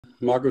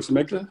Markus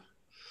Meckel.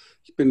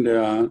 Ich bin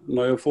der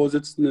neue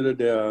Vorsitzende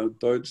der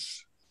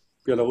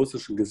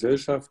deutsch-belarussischen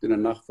Gesellschaft in der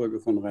Nachfolge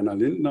von Rainer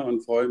Lindner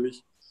und freue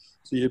mich,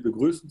 Sie hier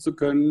begrüßen zu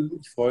können.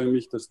 Ich freue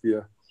mich, dass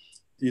wir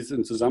dies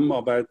in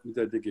Zusammenarbeit mit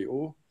der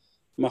DGO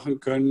machen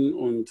können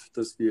und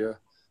dass wir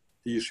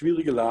die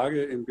schwierige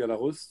Lage in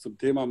Belarus zum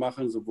Thema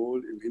machen,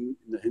 sowohl in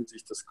der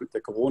Hinsicht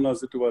der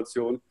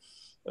Corona-Situation,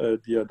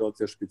 die ja dort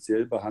sehr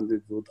speziell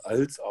behandelt wird,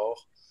 als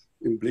auch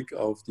im Blick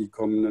auf die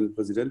kommenden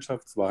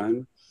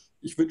Präsidentschaftswahlen.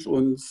 Ich wünsche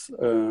uns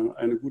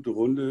eine gute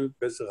Runde,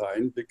 bessere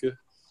Einblicke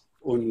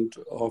und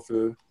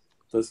hoffe,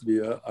 dass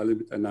wir alle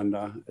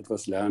miteinander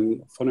etwas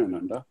lernen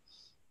voneinander.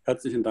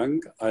 Herzlichen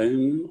Dank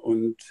allen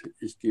und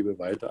ich gebe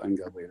weiter an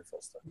Gabriele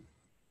Förster.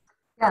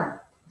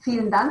 Ja,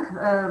 vielen Dank,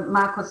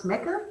 Markus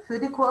Meckel, für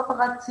die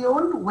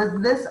Kooperation.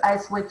 With this, I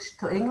switch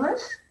to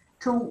English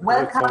to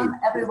welcome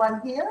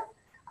everyone here.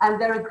 I'm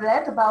very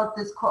glad about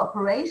this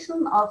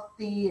cooperation of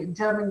the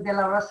German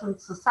Belarusian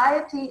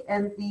Society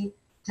and the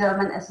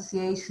German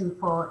Association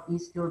for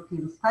East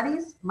European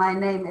Studies. My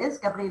name is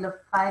Gabriele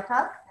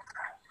Freitag,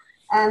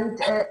 and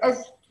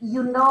as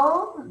you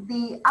know,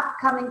 the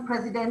upcoming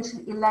presidential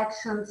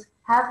elections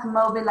have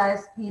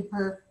mobilized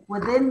people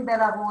within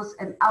Belarus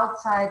and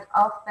outside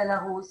of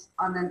Belarus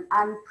on an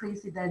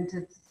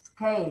unprecedented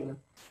scale.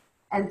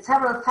 And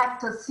several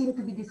factors seem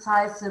to be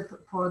decisive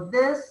for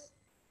this: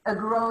 a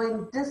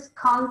growing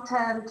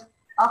discontent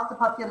of the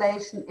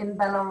population in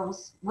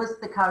Belarus with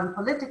the current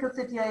political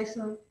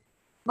situation,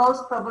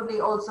 most probably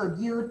also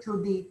due to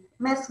the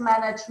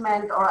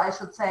mismanagement, or I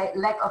should say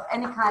lack of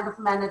any kind of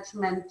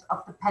management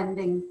of the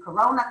pending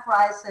corona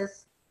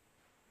crisis,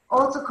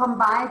 also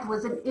combined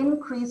with an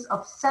increase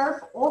of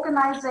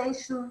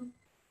self-organization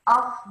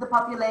of the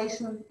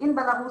population in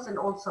Belarus and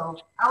also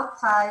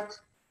outside,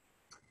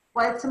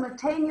 while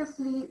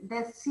simultaneously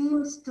there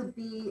seems to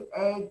be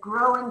a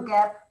growing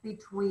gap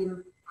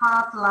between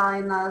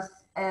hardliners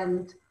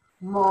and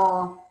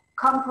more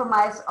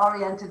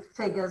compromise-oriented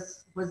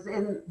figures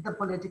within the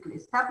political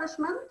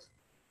establishment.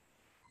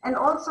 And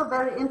also,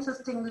 very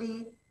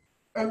interestingly,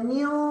 a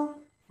new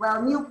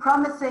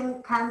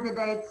promising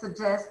candidate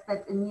suggests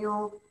that a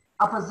new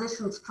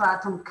opposition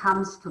stratum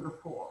comes to the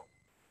fore.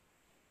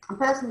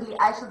 Personally,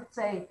 I should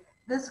say,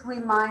 this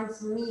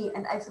reminds me,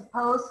 and I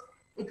suppose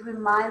it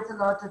reminds a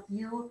lot of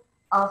you,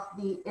 of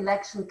the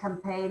election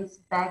campaigns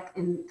back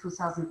in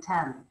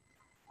 2010.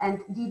 And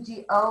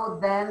DGO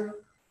then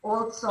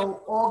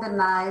also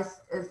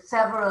organized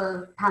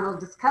several panel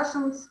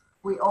discussions.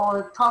 We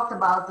all talked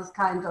about this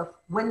kind of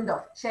wind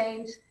of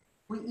change.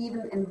 We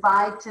even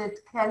invited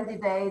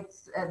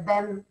candidates,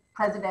 then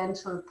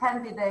presidential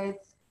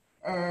candidates,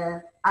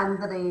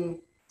 Andrei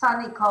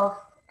Sanikov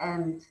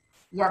and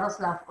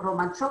Yaroslav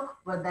Romanchuk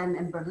were then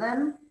in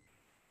Berlin.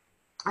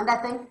 And I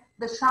think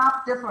the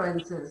sharp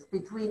differences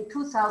between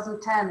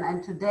 2010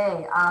 and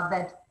today are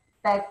that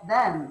back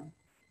then,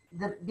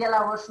 the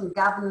Belarusian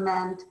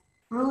government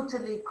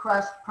brutally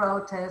crushed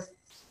protests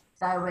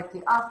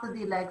directly after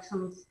the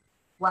elections,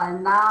 while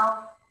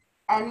now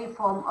any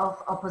form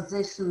of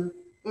opposition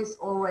is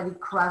already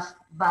crushed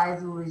by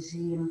the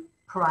regime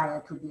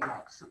prior to the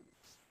elections.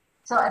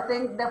 So I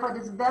think therefore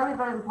it is very,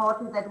 very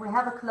important that we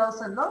have a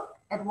closer look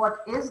at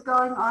what is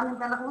going on in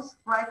Belarus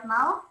right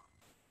now.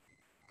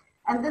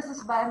 And this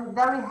is why I'm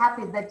very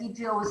happy that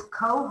DGO is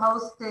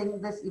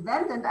co-hosting this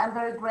event, and I'm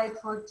very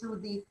grateful to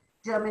the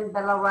German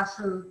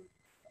Belarusian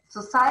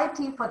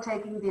Society for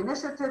taking the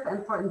initiative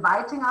and for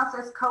inviting us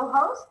as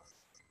co-hosts.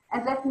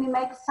 And let me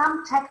make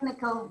some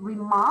technical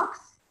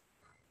remarks.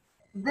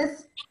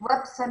 This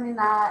web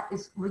seminar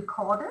is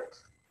recorded.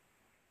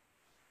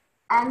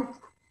 And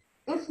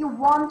if you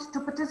want to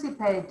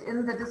participate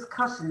in the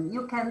discussion,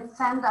 you can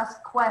send us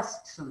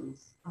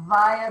questions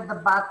via the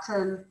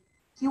button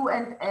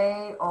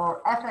Q&A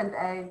or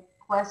F&A,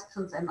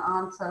 questions and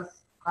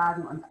answers,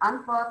 Fragen und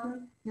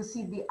Antworten. You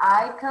see the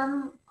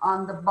icon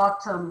on the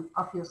bottom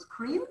of your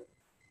screen.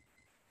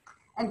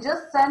 And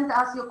just send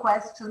us your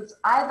questions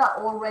either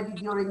already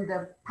during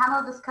the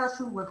panel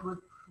discussion with which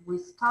we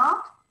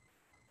start,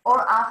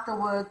 or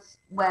afterwards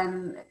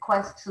when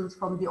questions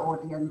from the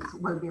audience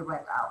will be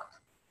read out.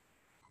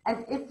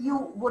 And if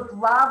you would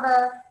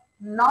rather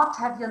not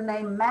have your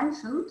name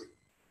mentioned,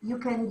 you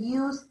can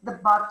use the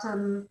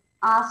button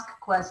Ask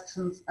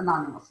Questions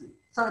Anonymously.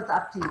 So it's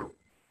up to you.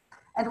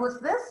 And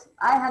with this,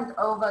 I hand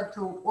over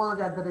to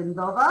Olga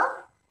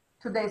Drindova,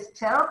 today's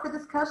chair of the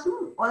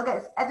discussion. Olga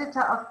is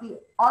editor of the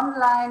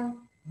online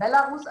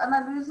Belarus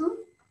Analysen,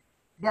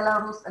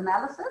 Belarus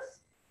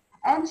Analysis,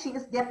 and she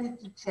is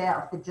deputy chair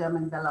of the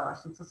German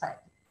Belarusian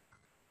Society.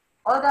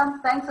 Olga,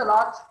 thanks a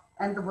lot,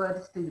 and the word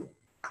is to you.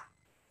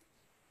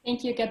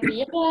 Thank you,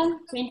 Gabriela.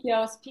 Thank you,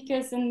 our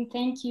speakers, and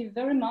thank you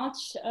very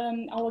much,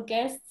 our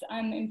guests.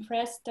 I'm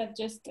impressed. I've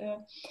just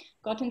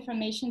got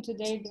information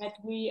today that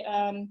we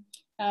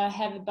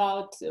have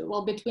about,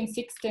 between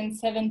 60 and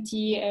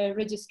 70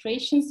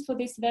 registrations for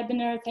this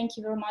webinar. Thank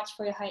you very much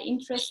for your high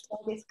interest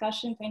in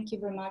discussion. Thank you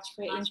very much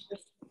for your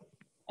interest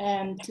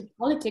to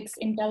politics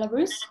in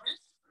Belarus.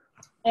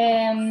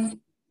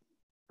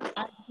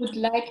 I would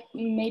like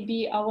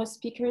maybe our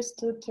speakers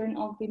to turn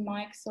off the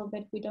mic so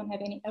that we don't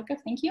have any echo.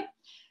 Thank you.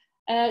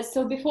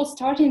 So before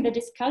starting the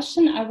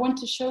discussion, I want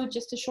to show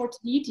just a short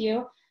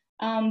video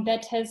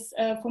that has,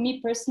 for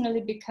me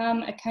personally,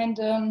 become a kind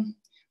of,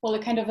 well, a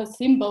kind of a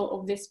symbol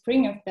of the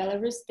spring of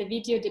Belarus. The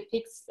video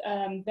depicts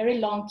very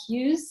long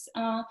queues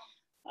of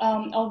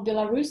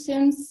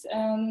Belarusians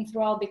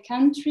throughout the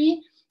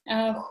country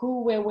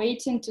who were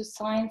waiting to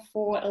sign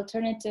for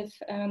alternative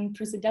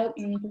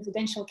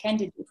presidential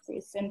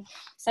candidacies. And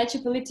such a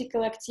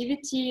political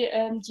activity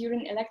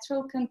during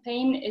electoral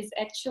campaign is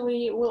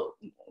actually, well,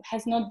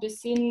 has not been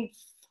seen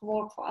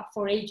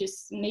for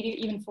ages,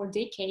 maybe even for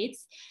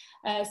decades.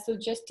 So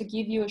just to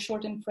give you a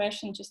short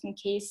impression, just in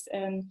case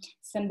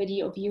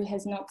somebody of you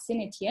has not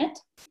seen it yet,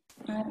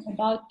 I'm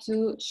about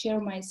to share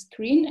my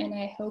screen and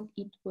I hope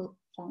it will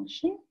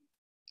function.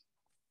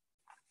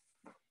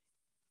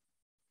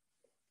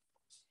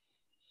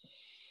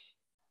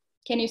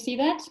 Can you see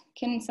that?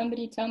 Can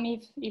somebody tell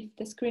me if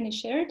the screen is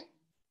shared?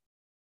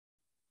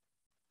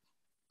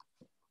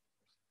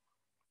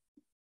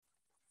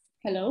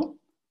 Hello?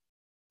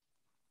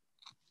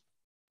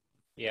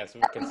 Yes,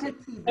 we can see.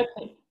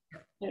 Okay,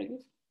 very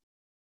good.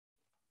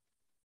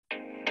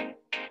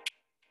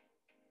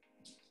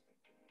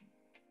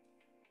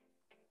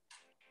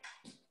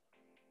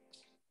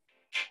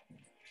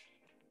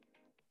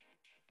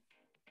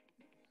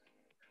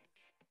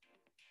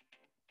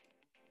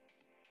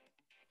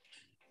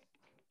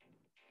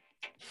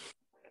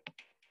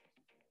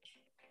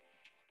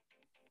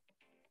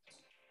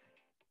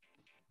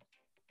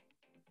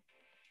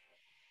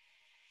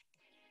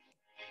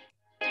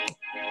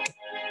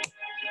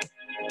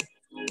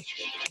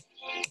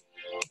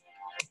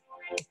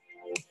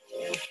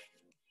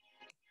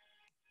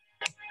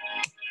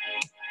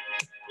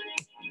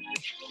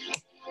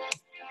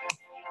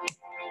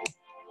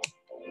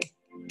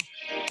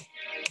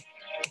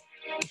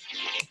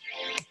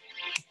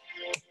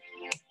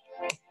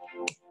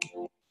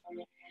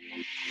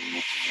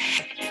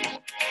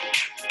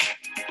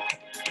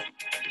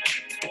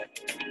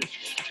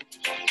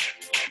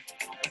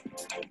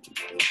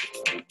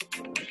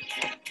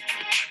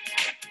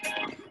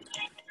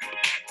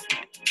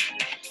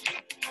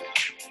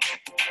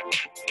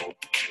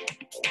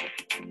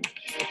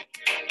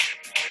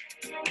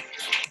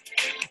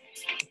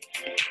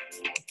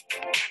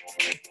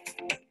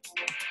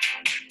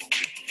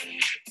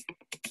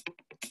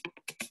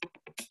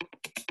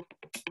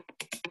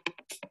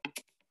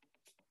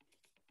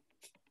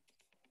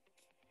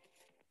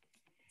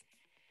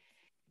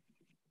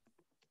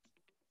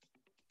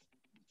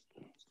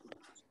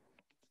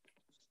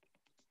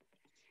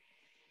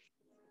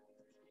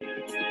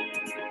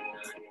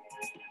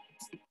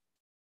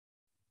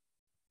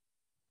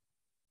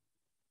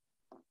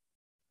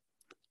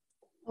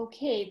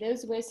 Okay,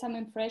 those were some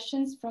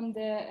impressions from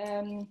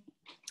the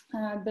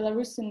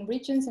Belarusian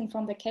regions and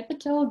from the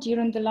capital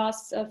during the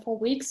last 4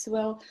 weeks,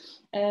 well,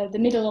 the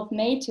middle of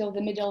May till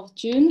the middle of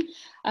June.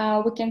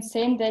 We can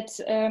say that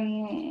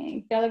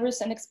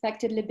Belarus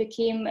unexpectedly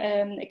became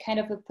a kind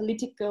of a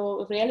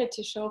political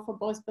reality show for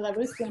both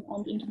Belarusian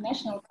and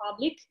international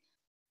public.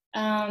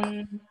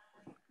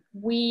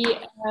 We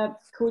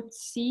could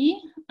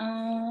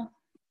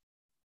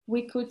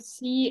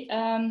see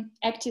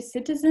active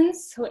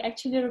citizens who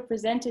actually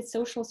represented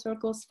social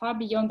circles far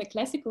beyond the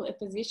classical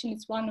opposition.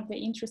 It's one of the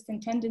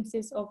interesting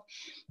tendencies of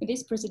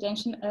this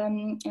presidential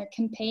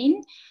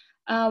campaign.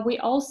 We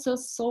also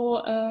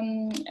saw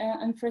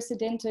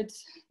unprecedented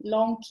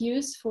long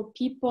queues for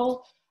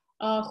people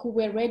who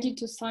were ready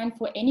to sign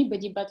for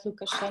anybody but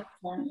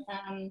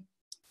Lukashenka.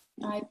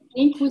 I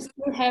think we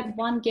still have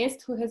one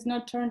guest who has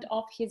not turned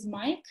off his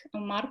mic.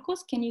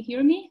 Marcos, can you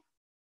hear me?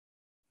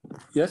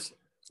 Yes.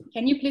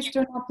 Can you please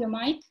turn off your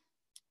mic?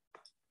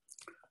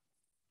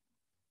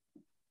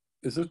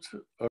 Is it?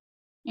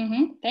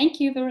 Thank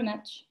you very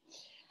much.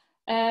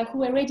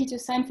 Who are ready to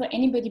sign for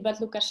anybody but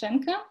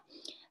Lukashenka,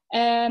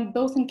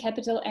 both in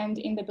capital and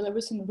in the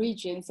Belarusian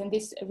regions. And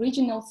this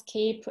regional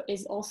scape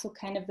is also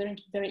kind of very,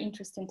 very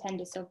interesting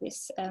tendency of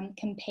this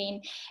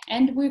campaign.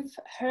 And we've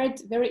heard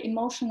very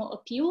emotional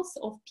appeals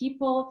of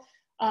people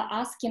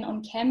asking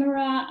on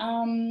camera,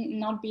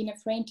 not being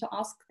afraid to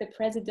ask the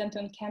president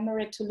on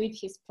camera to leave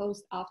his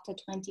post after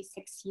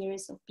 26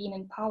 years of being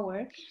in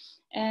power.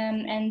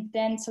 And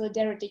then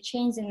solidarity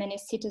changed in many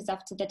cities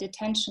after the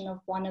detention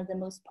of one of the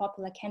most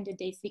popular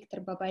candidates,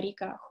 Viktor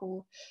Babarika,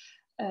 who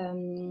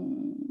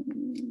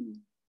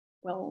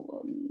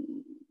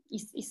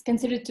is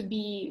considered to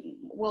be,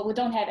 well, we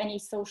don't have any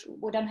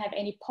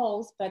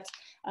polls, but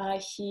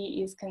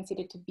he is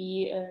considered to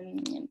be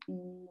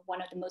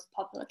one of the most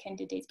popular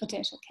candidates,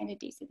 potential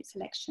candidates in this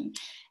election.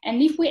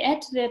 And if we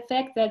add to the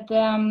fact that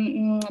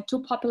the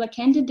two popular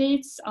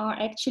candidates are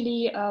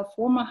actually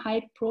former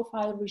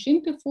high-profile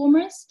regime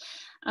performers,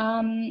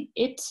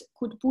 it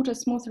could put a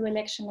smoother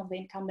election of the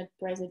incumbent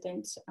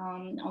president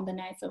on the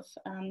 9th of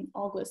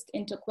August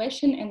into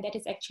question, and that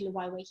is actually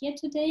why we're here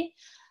today.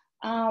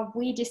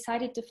 we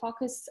decided to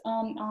focus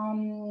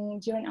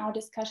during our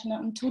discussion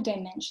on two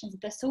dimensions: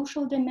 the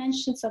social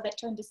dimension, so that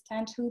to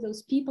understand who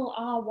those people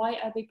are, why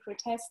are they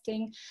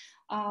protesting,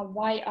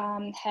 why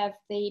have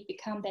they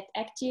become that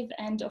active,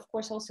 and of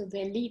course also the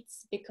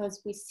elites,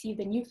 because we see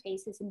the new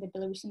faces in the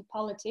Belarusian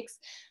politics.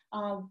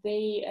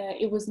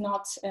 It was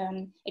not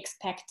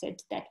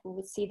expected that we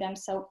would see them.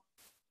 So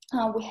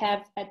we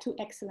have two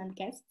excellent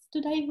guests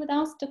today with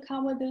us to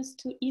cover those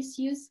two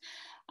issues.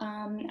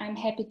 I'm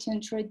happy to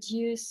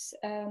introduce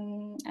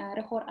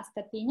Rehor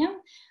Astapenia.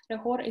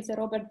 Rehor is a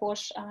Robert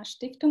Bosch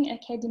Stiftung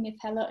Academy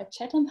Fellow at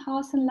Chatham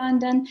House in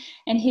London,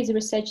 and he's a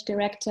research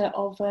director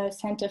of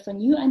Center for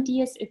New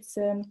Ideas. It's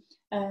a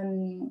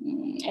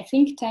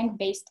think tank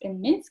based in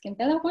Minsk in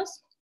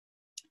Belarus.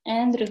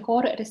 And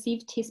Rehor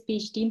received his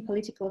PhD in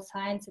political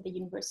science at the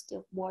University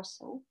of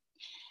Warsaw.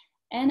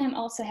 And I'm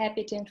also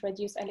happy to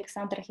introduce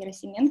Aliaksandr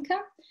Lukashenka.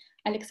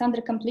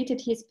 Alexander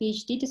completed his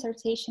PhD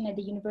dissertation at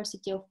the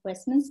University of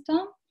Westminster,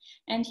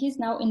 and he's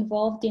now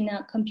involved in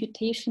a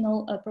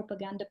computational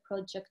propaganda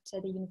project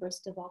at the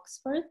University of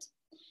Oxford.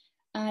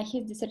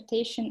 His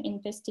dissertation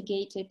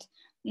investigated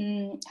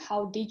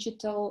how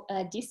digital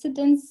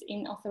dissidents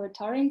in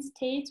authoritarian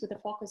states, with a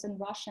focus on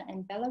Russia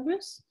and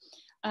Belarus,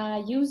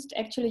 used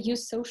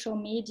social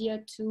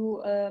media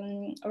to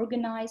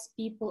organize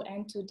people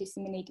and to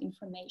disseminate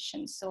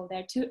information. So there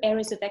are two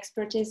areas of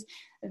expertise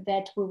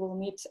that we will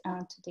meet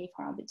today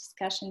for our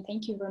discussion.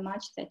 Thank you very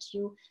much that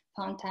you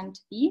found time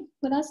to be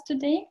with us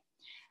today.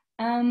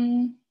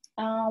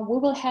 We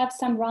will have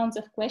some rounds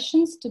of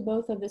questions to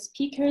both of the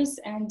speakers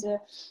and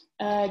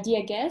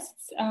dear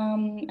guests.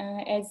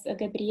 As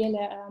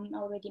Gabriele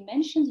already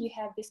mentioned, you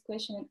have this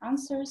question and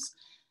answers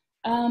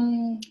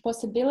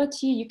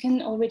possibility. You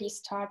can already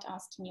start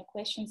asking your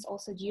questions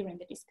also during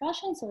the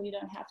discussion, so you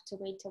don't have to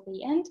wait till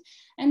the end.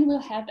 And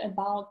we'll have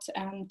about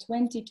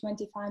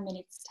 20-25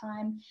 minutes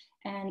time,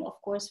 and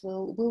of course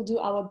we'll do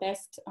our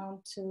best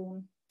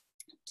to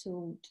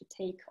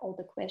take all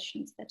the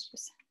questions that you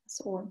sent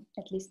us, or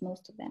at least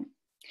most of them.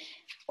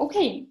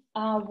 Okay,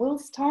 we'll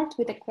start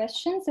with the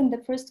questions, and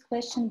the first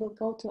question will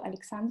go to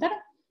Alexander.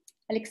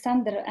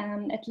 Alexander,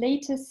 at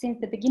latest, since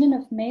the beginning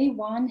of May,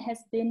 one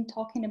has been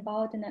talking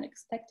about an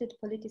unexpected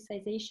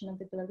politicization of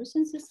the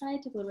Belarusian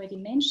society. We already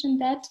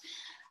mentioned that.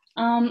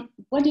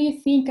 What do you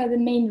think are the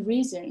main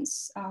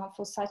reasons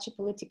for such a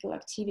political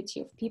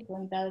activity of people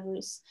in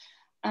Belarus?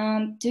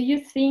 Do you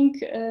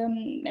think,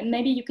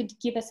 maybe you could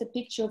give us a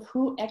picture of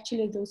who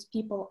actually those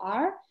people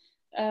are?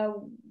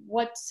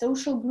 What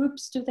social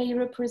groups do they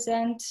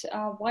represent?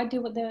 Why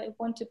do they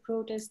want to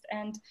protest?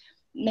 And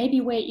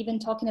maybe we're even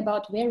talking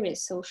about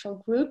various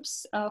social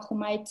groups who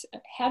might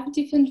have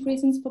different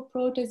reasons for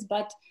protest,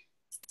 but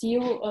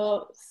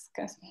still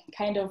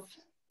kind of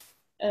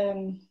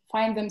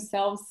find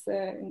themselves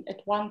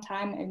at one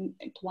time and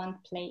at one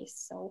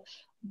place. So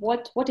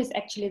what is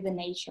actually the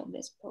nature of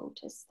this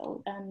protest?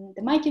 So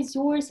the mic is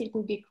yours. It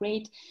would be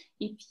great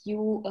if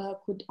you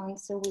could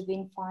answer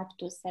within 5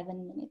 to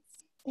 7 minutes.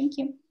 Thank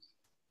you.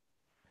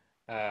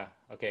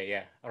 Okay,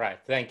 yeah, all right,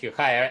 thank you.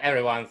 Hi,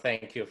 everyone,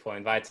 thank you for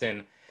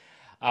inviting.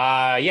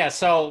 Yeah,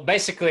 so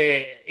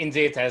basically,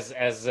 indeed,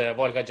 as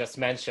Volga just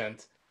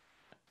mentioned,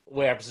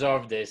 we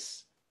observed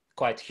this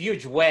quite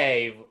huge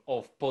wave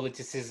of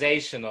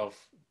politicization of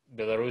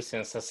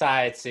Belarusian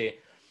society.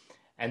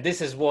 And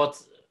this is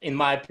what, in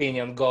my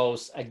opinion,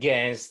 goes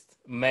against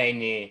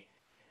many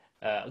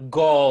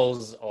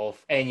goals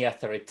of any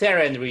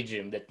authoritarian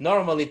regime that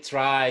normally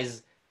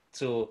tries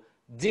to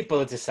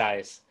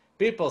depoliticize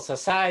people's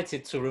society,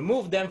 to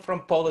remove them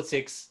from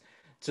politics,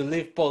 to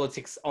leave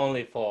politics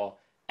only for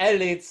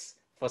elites,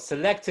 for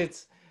selected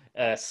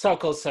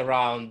circles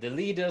around the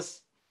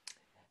leaders.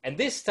 And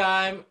this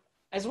time,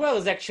 as well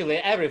as actually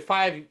every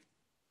 5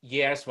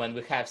 years when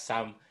we have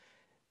some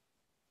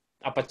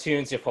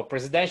opportunity for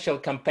presidential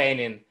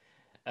campaigning,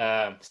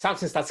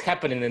 something starts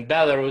happening in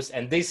Belarus,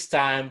 and this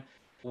time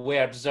we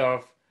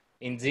observe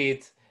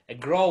indeed a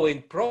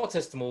growing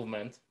protest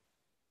movement,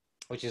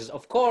 which is,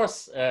 of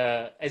course,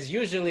 as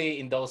usually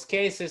in those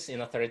cases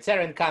in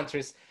authoritarian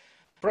countries,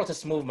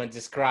 protest movement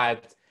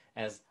described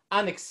as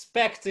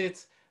unexpected,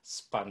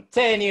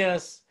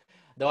 spontaneous,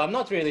 though I'm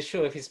not really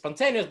sure if it's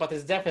spontaneous, but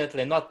it's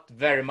definitely not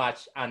very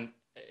much,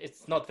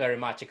 it's not very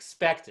much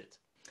expected.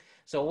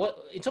 So what,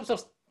 in terms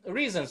of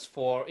reasons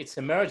for its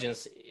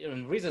emergence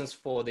and reasons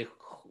for the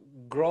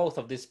growth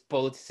of this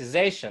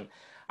politicization,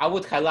 I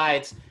would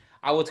highlight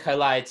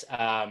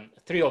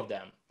three of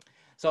them.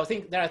 So I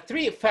think there are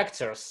three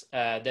factors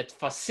that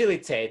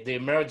facilitate the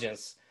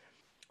emergence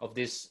of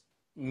this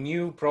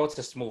new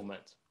protest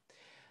movement.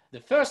 The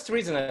first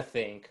reason, I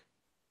think,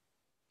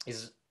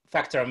 is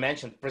factor I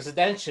mentioned,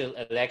 presidential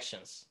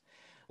elections,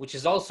 which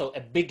is also a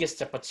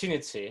biggest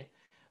opportunity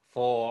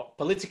for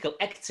political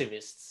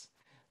activists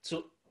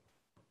to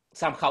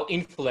somehow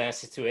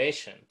influence the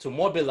situation, to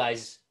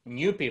mobilize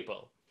new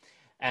people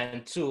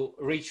and to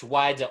reach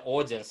wider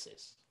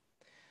audiences.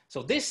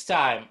 So this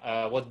time,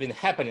 what's been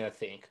happening, I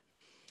think,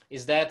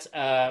 is that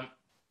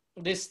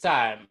this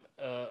time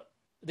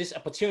this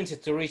opportunity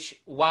to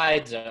reach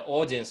wider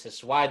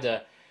audiences,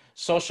 wider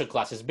social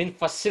classes, been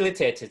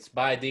facilitated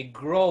by the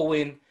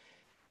growth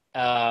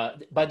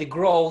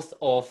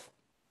of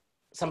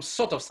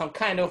some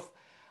kind of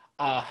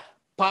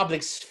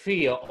public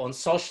sphere on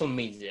social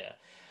media,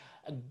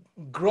 a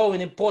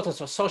growing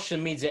importance of social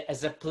media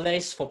as a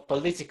place for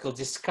political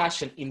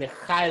discussion in a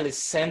highly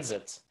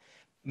censored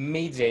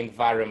media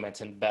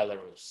environment in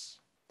Belarus.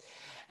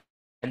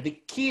 And the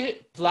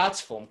key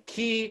platform,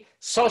 key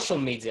social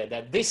media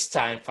that this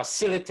time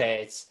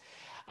facilitates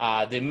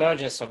the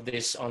emergence of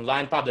this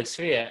online public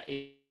sphere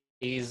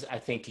is, I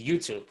think,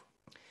 YouTube.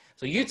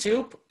 So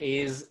YouTube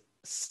is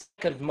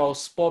second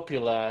most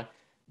popular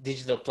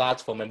digital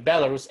platform in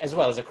Belarus as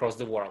well as across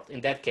the world. In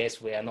that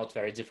case, we are not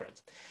very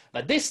different.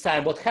 But this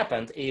time what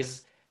happened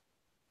is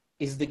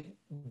the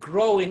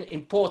growing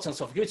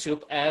importance of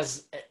YouTube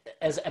as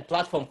a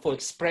platform for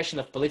expression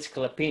of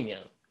political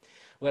opinion.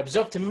 We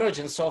observed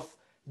emergence of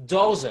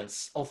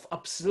dozens of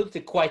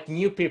absolutely quite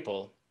new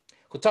people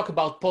who talk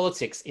about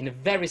politics in a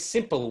very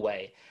simple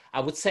way.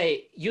 I would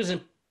say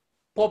using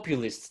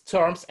populist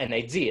terms and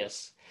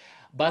ideas,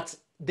 but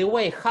the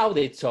way how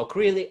they talk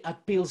really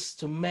appeals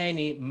to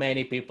many,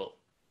 many people.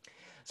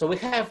 So we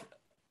have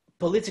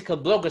political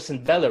bloggers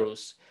in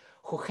Belarus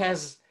who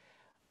has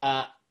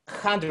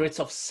hundreds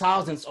of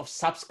thousands of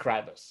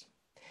subscribers.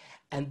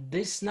 And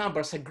these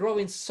numbers are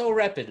growing so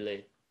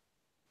rapidly.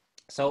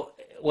 So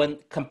when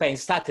campaign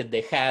started,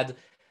 they had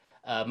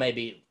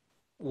maybe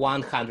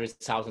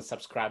 100,000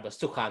 subscribers,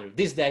 200.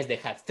 These days they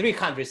have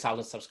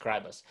 300,000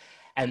 subscribers.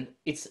 And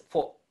it's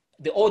for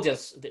the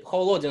audience, the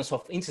whole audience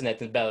of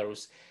internet in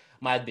Belarus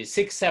might be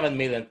 6-7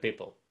 million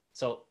people.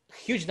 So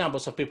huge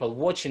numbers of people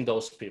watching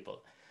those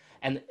people.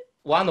 And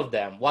one of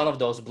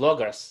those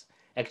bloggers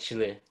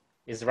actually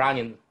is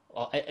running,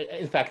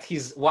 in fact,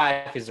 his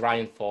wife is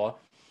running for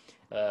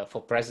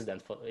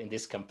president in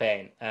this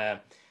campaign.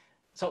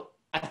 So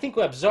I think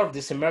we observed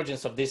this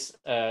emergence of this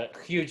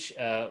huge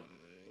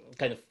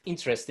kind of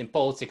interest in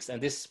politics,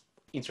 and this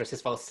interest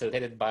is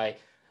facilitated by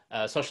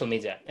social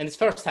media. And it's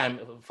first time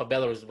for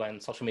Belarus when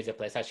social media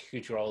plays such a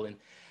huge role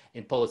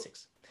in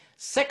politics.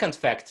 Second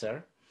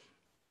factor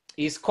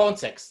is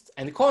context.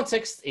 And the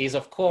context is,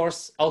 of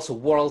course, also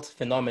world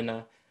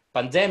phenomena,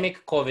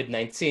 pandemic,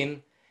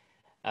 COVID-19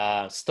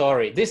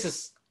 story. This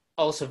is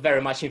also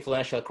very much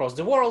influential across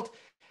the world.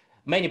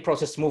 Many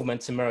protest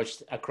movements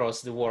emerged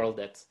across the world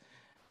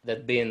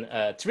that been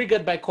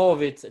triggered by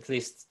COVID. At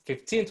least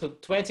 15 to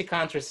 20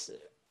 countries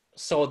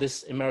saw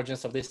this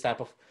emergence of this type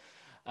of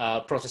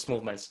protest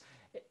movements.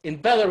 In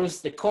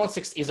Belarus, the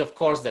context is, of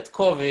course, that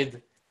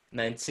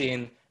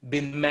COVID-19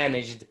 been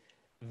managed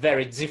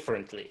very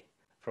differently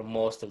from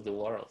most of the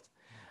world.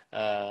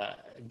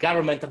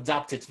 Government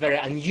adopted very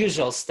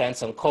unusual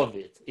stance on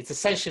COVID. It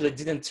essentially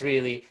didn't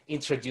really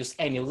introduce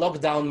any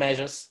lockdown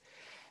measures.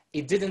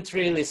 It didn't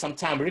really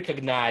sometimes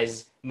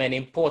recognize many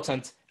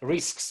important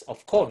risks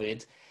of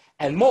COVID.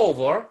 And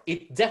moreover,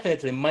 it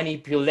definitely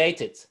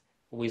manipulated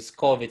with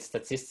COVID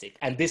statistics.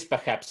 And this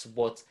perhaps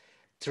what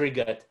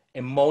triggered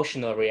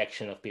emotional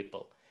reaction of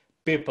people.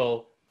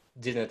 People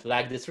didn't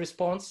like this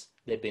response.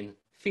 They've been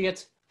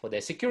feared for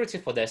their security,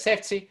 for their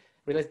safety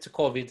related to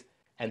COVID.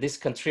 And this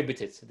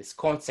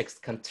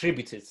context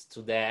contributed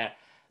to the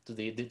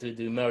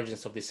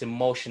emergence of this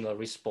emotional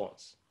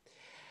response.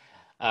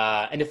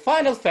 And the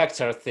final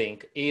factor, I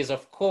think, is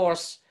of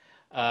course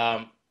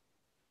the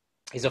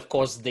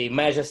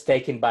measures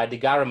taken by the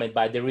government,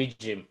 by the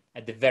regime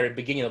at the very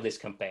beginning of this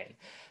campaign.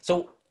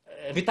 So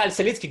Vitaly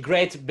Selitsky,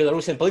 great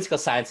Belarusian political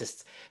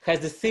scientist, has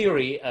the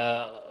theory,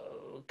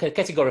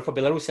 category for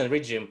Belarusian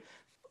regime.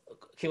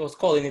 He was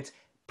calling it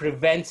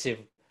preventive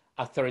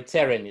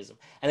authoritarianism.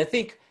 And I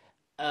think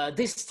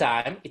this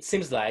time, it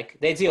seems like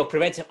the idea of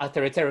preventive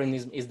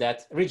authoritarianism is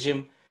that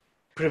regime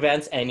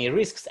prevents any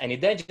risks, any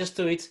dangers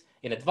to it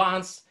in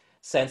advance,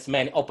 sends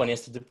many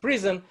opponents to the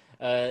prison,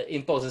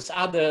 imposes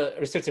other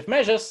restrictive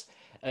measures,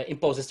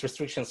 imposes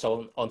restrictions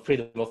on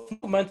freedom of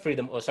movement,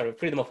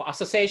 freedom of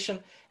association,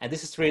 and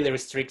this really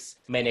restricts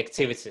many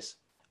activities,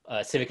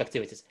 civic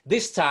activities.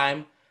 This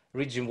time,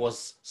 regime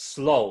was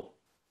slow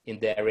in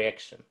their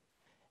reaction.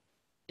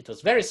 It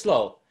was very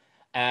slow,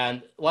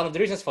 and one of the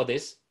reasons for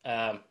this,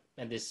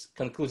 and this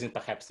conclusion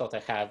perhaps thought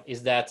I have,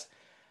 is that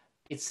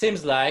it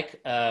seems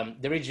like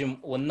the regime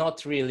were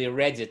not really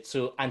ready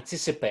to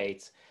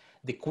anticipate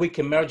the quick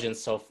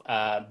emergence of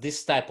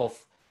this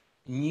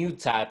new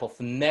type of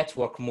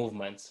network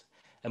movement,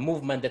 a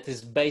movement that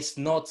is based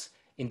not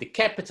in the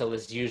capital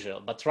as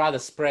usual, but rather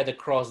spread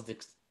across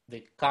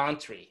the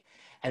country.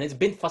 And it's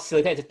been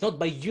facilitated not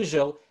by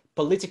usual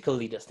political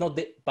leaders, not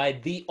by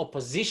the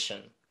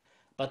opposition,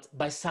 but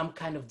by some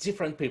kind of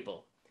different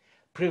people,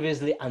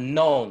 previously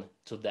unknown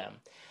to them.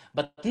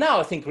 But now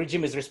I think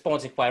regime is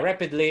responding quite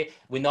rapidly.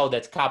 We know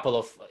that a couple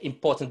of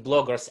important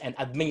bloggers and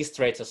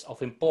administrators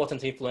of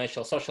important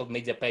influential social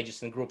media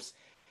pages and groups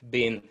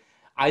been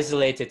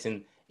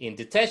isolated in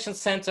detention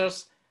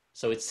centers.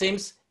 So it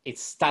seems it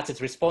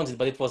started responding,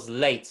 but it was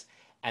late.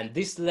 And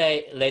this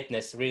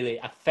lateness really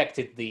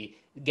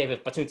gave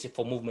opportunity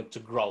for movement to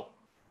grow.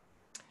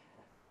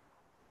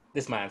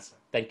 this is my answer.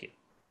 Thank you.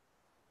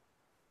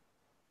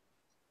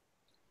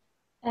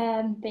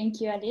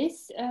 Thank you,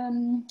 Alice.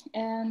 And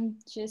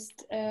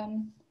just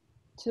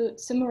to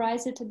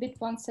summarize it a bit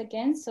once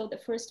again, so the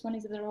first one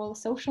is the role of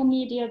social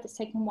media, the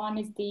second one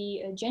is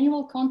the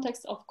general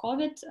context of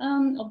COVID,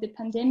 of the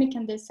pandemic,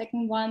 and the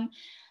second one,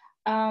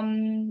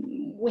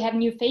 we have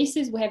new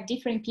faces, we have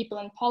different people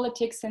in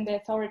politics, and the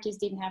authorities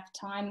didn't have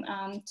time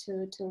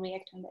to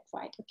react on that,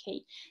 right?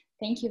 Okay,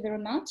 thank you very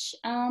much.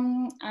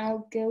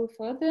 I'll go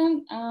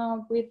further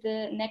with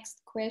the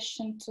next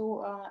question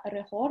to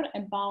Rehor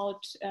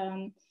about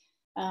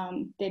the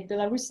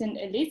Belarusian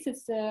elites.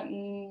 It's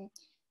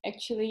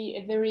actually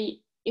a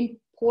very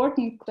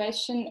important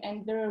question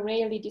and very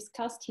rarely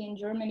discussed here in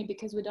Germany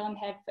because we don't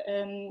have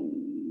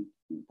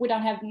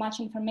much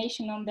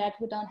information on that.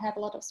 We don't have a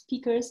lot of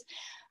speakers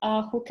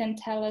who can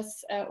tell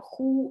us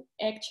who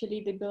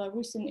actually the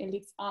Belarusian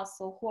elites are.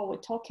 So who are we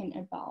talking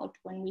about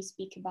when we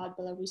speak about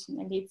Belarusian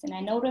elites? And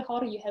I know,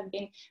 Rehor, you have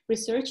been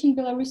researching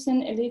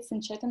Belarusian elites in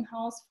Chatham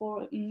House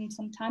for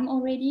some time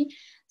already.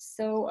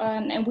 So,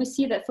 and we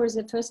see that for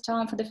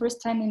the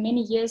first time in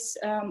many years,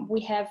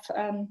 we have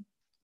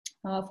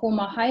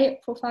former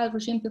high-profile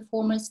regime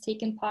performers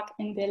taking part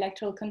in the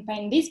electoral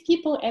campaign. These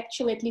people,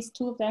 actually, at least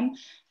two of them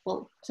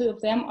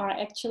are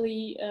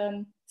actually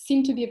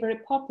seem to be very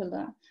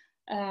popular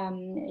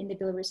in the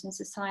Belarusian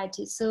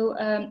society. So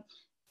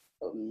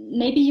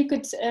maybe you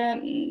could,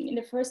 in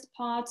the first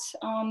part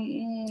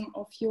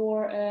of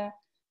your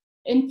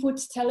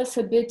input, tell us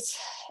a bit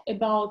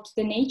about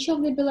the nature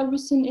of the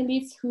Belarusian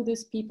elites, who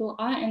these people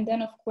are, and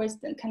then, of course,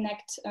 then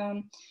connect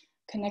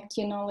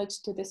your knowledge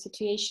to the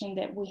situation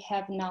that we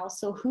have now.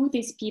 So who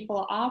these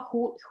people are,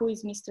 who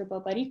is Mr.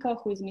 Babaryka,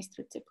 who is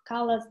Mr.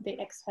 Tsepkala, the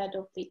ex-head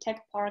of the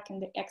tech park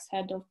and the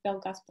ex-head of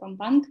Belgazprom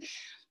Bank.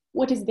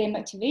 What is their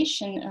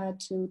motivation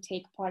to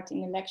take part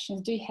in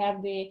elections? Do you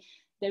have do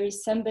you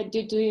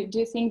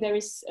think there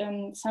is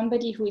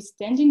somebody who is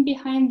standing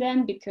behind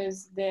them?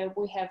 Because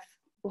we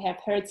have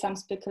heard some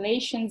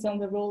speculations on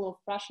the role of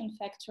Russian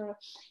factor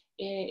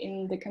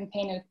in the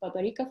campaign of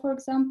Babaryka, for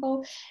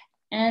example.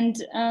 And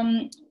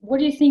what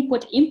do you think,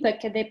 what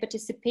impact their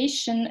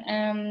participation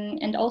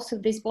and also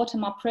this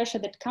bottom-up pressure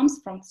that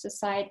comes from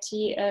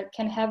society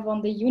can have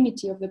on the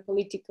unity of the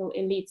political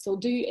elite? So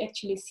do you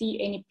actually see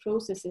any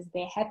processes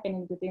there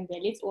happening within the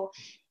elites, or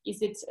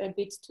is it a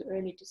bit too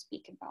early to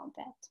speak about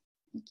that?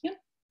 Thank you.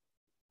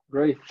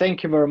 Great,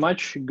 thank you very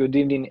much. Good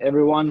evening,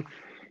 everyone.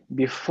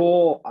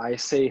 Before I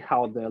say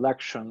how the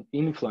election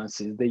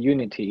influences the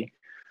unity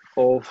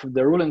of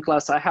the ruling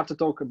class, I have to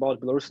talk about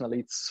Belarusian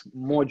elites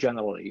more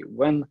generally.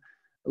 When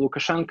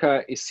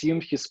Lukashenko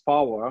assumed his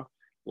power,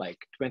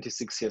 like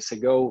 26 years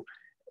ago,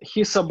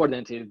 he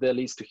subordinated the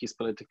elites to his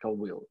political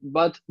will.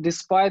 But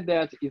despite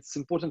that, it's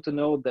important to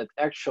know that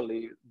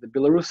actually the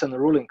Belarusian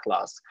ruling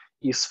class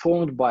is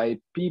formed by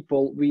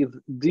people with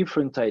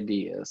different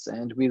ideas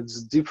and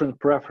with different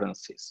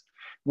preferences.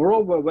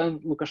 Moreover, when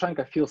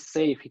Lukashenko feels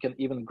safe, he can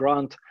even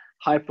grant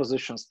high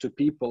positions to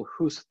people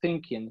whose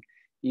thinking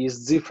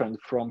is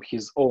different from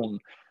his own.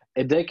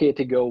 A decade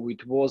ago,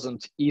 it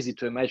wasn't easy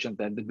to imagine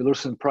that the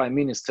Belarusian prime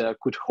minister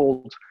could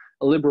hold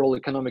liberal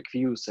economic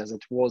views as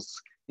it was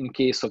in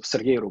case of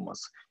Sergei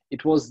Rumas.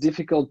 It was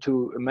difficult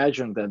to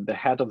imagine that the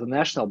head of the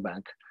National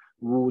Bank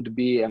would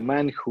be a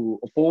man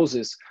who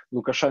opposes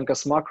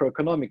Lukashenko's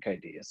macroeconomic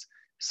ideas.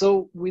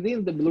 So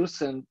within the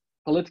Belarusian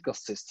political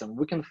system,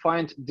 we can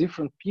find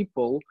different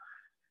people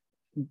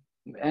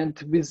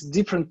and with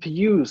different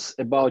views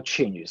about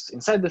changes.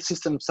 Inside the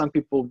system, some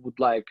people would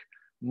like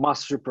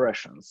mass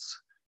repressions.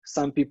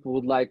 Some people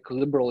would like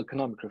liberal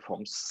economic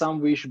reforms.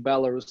 Some wish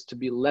Belarus to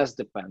be less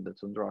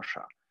dependent on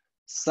Russia.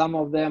 Some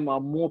of them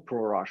are more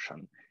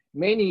pro-Russian.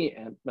 Many,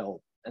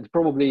 well, and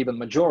probably even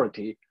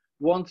majority,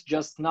 want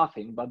just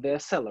nothing but their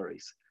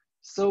salaries.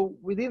 So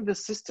within the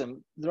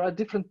system, there are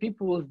different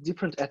people with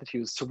different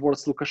attitudes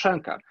towards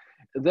Lukashenko.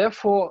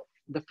 Therefore,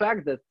 the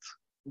fact that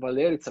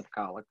Valery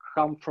Tsepkala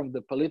come from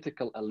the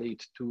political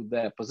elite to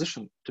their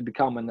position to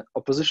become an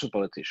opposition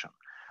politician,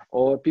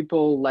 or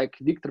people like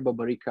Viktor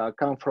Babaryka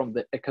come from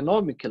the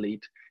economic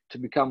elite to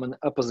become an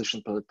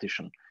opposition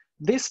politician.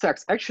 These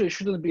facts actually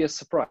shouldn't be a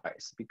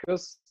surprise,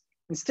 because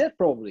instead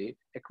probably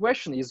a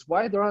question is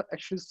why there are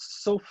actually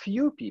so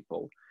few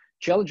people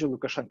challenging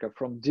Lukashenko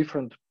from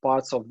different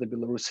parts of the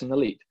Belarusian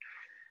elite.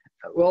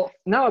 Well,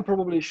 now I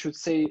probably should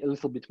say a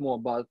little bit more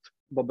about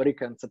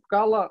Babaryka and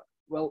Tsepkala.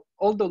 Well,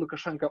 although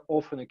Lukashenko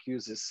often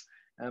accuses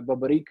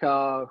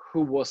Babaryka,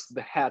 who was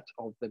the head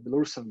of the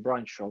Belarusian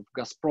branch of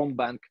Gazprom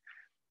Bank,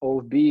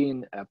 of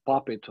being a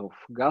puppet of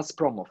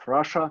Gazprom of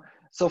Russia,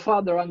 so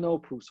far there are no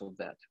proofs of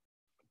that.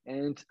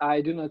 And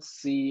I do not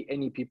see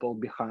any people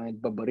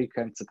behind Babaryka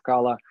and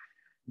Tsepkala.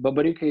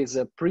 Babaryka is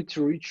a pretty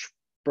rich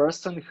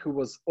person who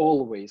was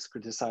always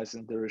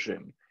criticizing the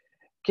regime.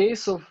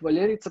 Case of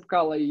Valery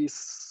Tsepkala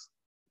is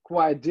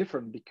quite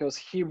different because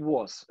he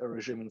was a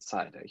regime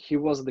insider. He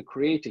was the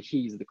creator,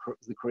 he is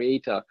the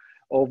creator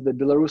of the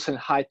Belarusian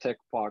high-tech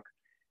park,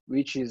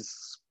 which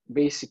is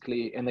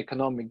basically an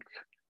economic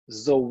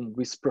zone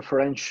with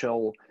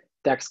preferential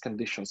tax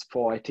conditions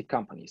for IT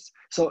companies.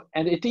 So,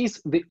 and it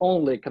is the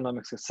only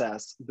economic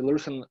success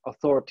Belarusian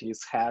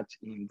authorities had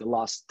in the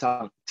last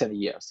 10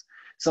 years.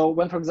 So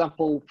when, for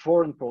example,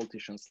 foreign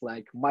politicians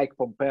like Mike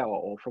Pompeo,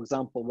 or for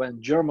example,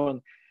 when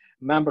German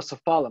members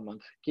of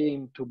parliament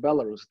came to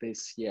Belarus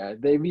this year,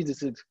 they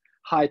visited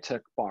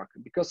high-tech park,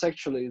 because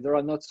actually there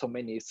are not so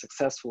many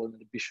successful and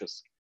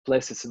ambitious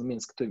places in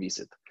Minsk to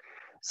visit.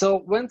 So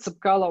when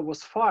Tsepkalo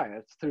was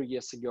fired 3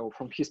 years ago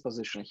from his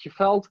position, he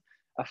felt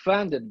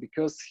offended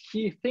because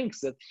he thinks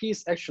that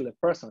he's actually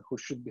a person who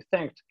should be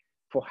thanked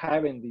for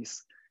having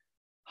this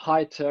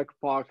high-tech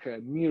park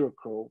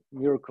miracle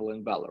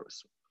in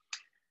Belarus.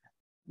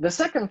 The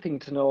second thing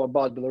to know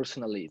about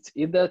Belarusian elites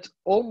is that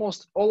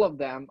almost all of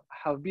them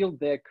have built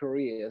their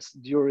careers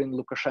during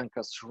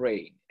Lukashenko's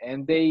reign,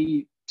 and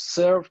they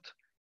served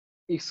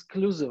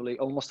exclusively,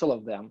 almost all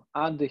of them,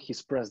 under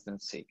his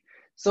presidency.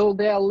 So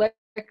their lack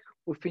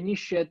of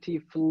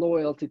initiative,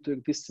 loyalty to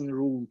existing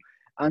rule,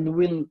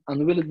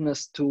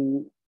 unwillingness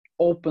to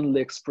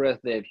openly express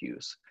their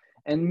views,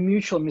 and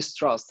mutual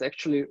mistrust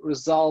actually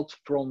result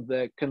from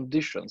the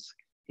conditions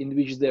in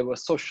which they were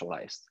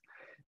socialized.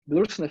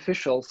 Belarusian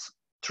officials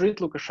treat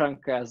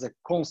Lukashenko as a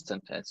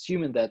constant,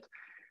 assuming that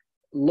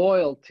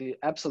loyalty,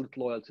 absolute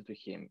loyalty to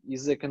him,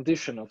 is a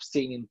condition of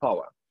staying in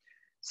power.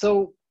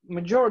 So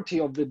majority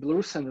of the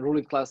Belarusian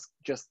ruling class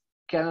just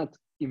cannot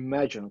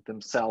imagine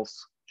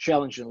themselves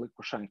challenging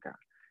Lukashenko.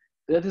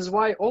 That is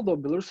why, although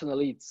Belarusian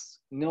elites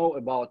know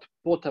about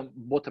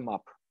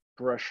bottom-up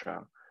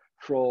pressure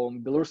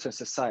from Belarusian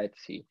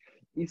society,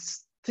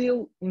 it's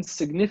still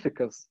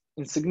insignificant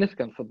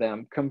for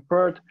them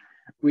compared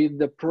with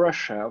the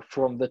pressure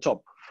from the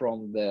top,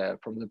 from the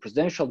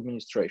presidential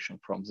administration,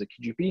 from the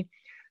KGB.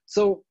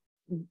 So,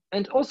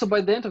 and also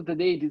by the end of the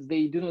day,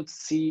 they do not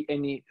see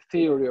any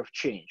theory of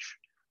change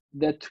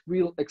that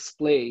will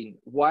explain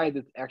why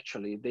that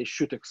actually they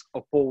should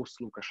oppose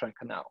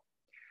Lukashenko now.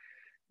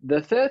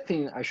 The third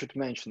thing I should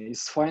mention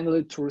is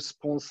finally to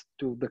respond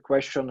to the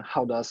question,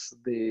 how does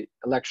the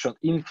election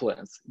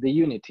influence the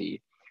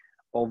unity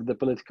of the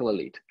political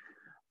elite?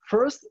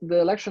 First, the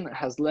election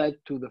has led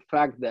to the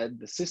fact that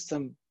the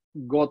system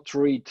got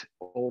rid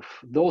of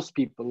those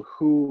people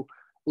who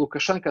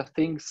Lukashenko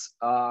thinks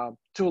are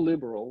too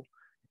liberal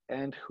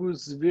and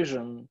whose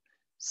vision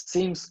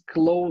seems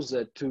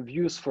closer to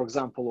views, for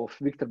example, of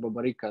Viktor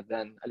Babarika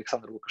than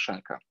Aliaksandr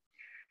Lukashenko.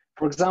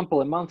 For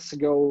example, a month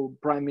ago,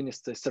 Prime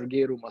Minister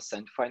Sergei Rumas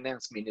and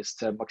Finance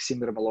Minister Maxim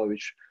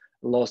Yermolovich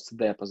lost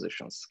their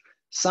positions.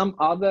 Some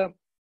other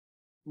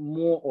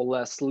more or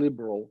less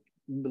liberal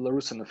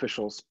Belarusian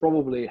officials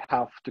probably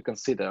have to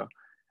consider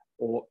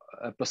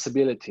a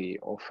possibility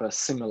of a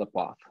similar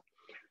path.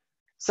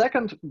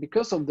 Second,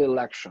 because of the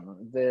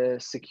election, the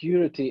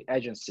security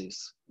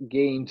agencies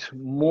gained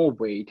more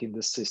weight in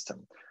the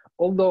system,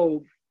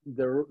 although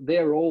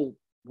their role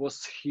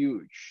was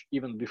huge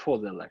even before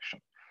the election.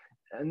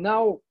 And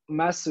now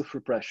massive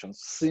repressions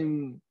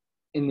seem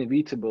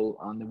inevitable,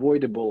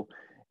 unavoidable.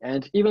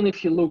 And even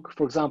if you look,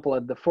 for example,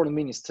 at the foreign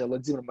minister,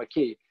 Vladimir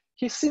Makey,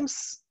 he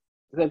seems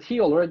that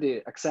he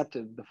already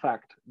accepted the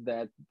fact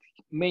that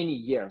many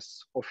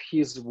years of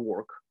his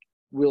work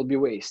will be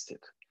wasted.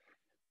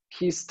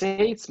 His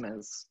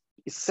statements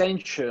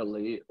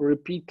essentially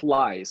repeat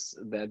lies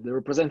that the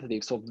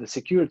representatives of the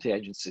security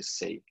agencies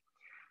say.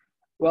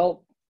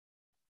 Well,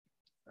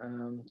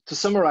 to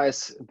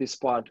summarize this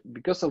part,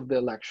 because of the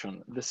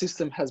election, the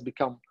system has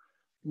become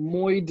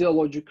more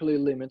ideologically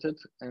limited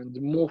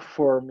and more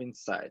firm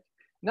inside.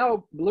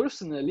 Now,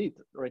 Belarusian elite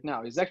right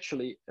now is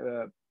actually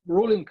a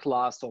ruling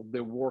class of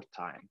the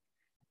wartime.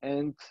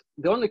 And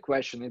the only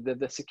question is that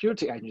the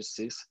security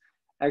agencies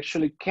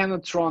actually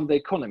cannot run the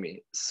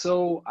economy.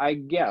 So I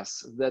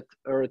guess that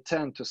a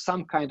return to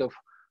some kind of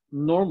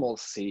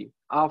normalcy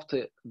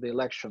after the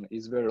election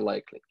is very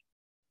likely.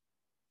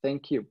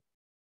 Thank you.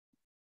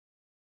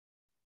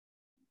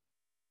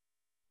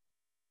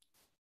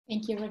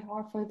 Thank you,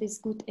 Rihar, for this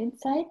good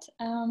insight.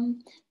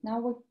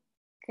 Now we'll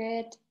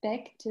get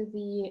back to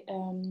the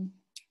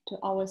to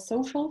our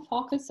social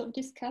focus of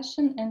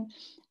discussion, and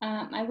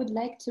I would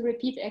like to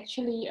repeat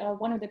actually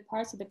one of the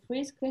parts of the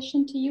previous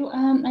question to you,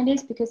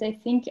 Alice, because I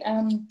think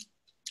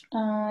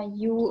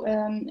you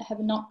have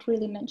not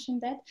really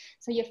mentioned that.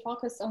 So you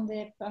focus on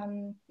the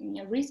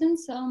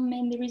reasons,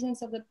 mainly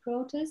reasons of the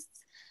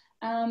protests.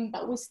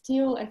 But we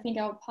still, I think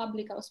our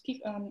public,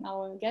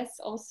 our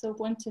guests also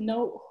want to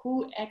know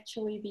who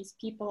actually these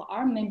people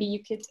are. Maybe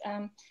you could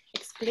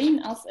explain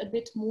us a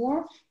bit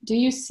more. Do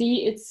you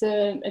see it's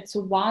a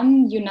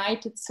one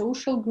united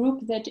social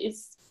group that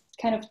is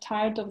kind of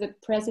tired of the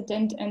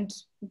president and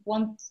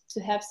want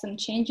to have some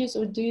changes,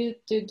 or do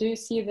you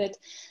see that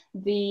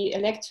the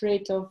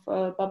electorate of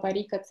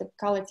Babarika,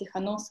 Tsepkalo,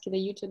 Tikhanovsky, the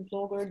YouTube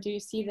blogger, do you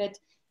see that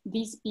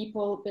these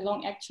people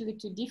belong actually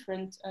to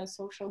different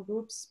social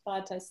groups,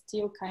 but are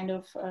still kind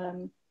of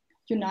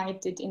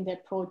united in their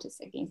protests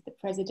against the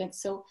president?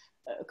 So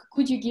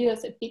could you give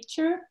us a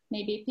picture,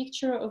 maybe a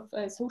picture of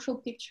a social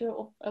picture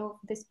of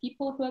these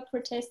people who are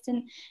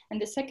protesting?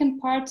 And the second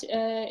part,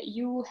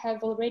 you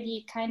have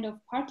already kind of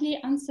partly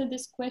answered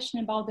this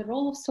question about the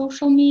role of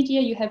social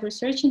media. You have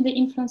researched the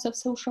influence of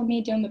social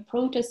media on the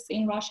protests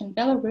in Russia and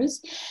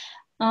Belarus.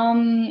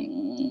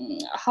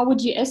 How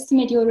would you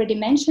estimate? You already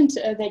mentioned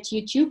that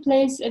YouTube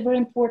plays a very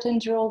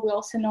important role. We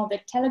also know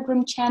that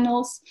Telegram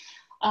channels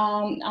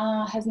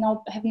have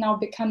now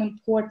become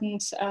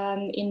important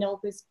in all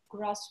these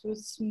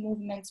grassroots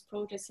movements,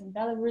 protests in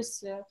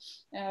Belarus.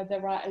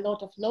 There are a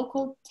lot of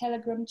local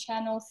Telegram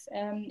channels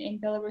in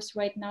Belarus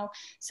right now.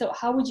 So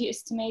how would you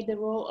estimate the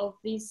role of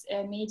these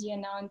media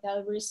now in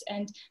Belarus?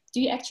 And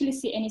do you actually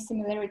see any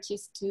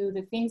similarities to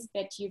the things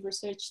that you've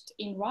researched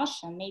in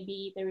Russia?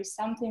 Maybe there is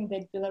something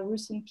that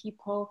Belarusian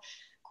people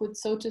could,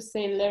 so to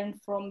say, learn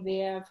from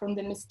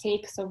the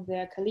mistakes of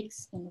their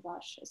colleagues in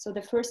Russia. So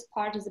the first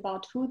part is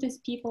about who these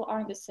people are,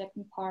 and the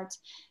second part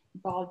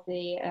about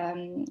the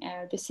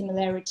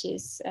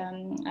similarities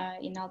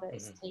in other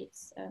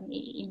states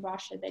in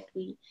Russia that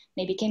we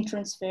maybe can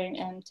transfer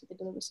to the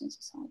Belarusian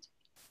society.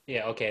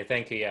 Yeah, okay,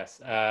 thank you,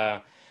 yes.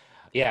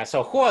 Yeah,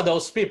 so who are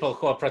those people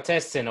who are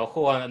protesting or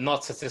who are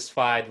not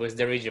satisfied with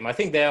the regime? I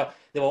think there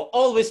were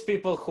always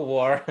people who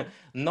were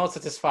not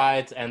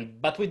satisfied,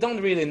 but we don't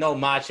really know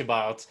much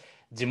about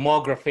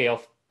demography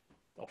of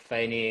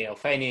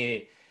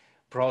any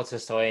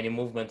protest or any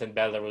movement in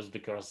Belarus,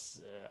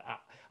 because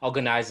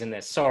organizing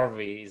a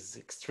survey is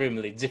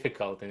extremely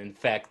difficult, and in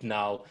fact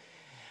now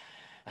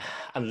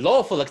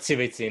unlawful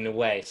activity in a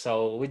way.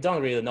 So we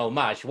don't really know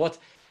much. What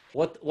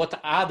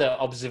other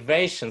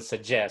observations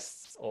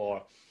suggests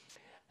or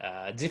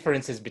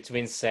differences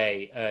between,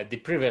 say, the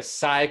previous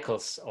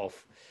cycles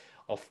of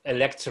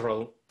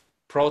electoral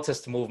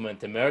protest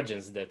movement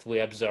emergence that we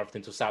observed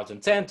in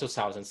 2010,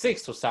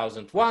 2006,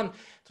 2001,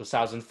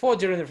 2004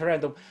 during the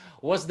referendum,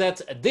 was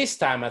that this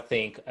time, I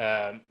think,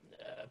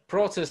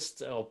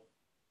 protests of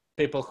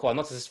people who are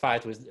not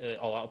satisfied with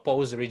or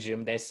oppose the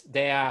regime,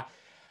 they are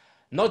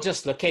not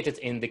just located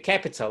in the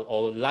capital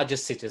or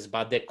largest cities,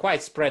 but they're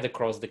quite spread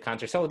across the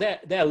country. So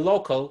they're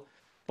local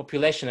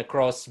population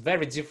across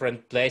very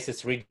different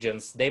places,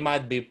 regions. They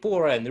might be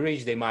poor and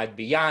rich, they might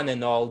be young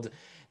and old,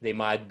 they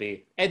might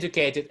be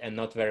educated and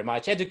not very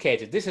much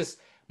educated. This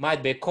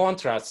might be a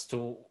contrast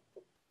to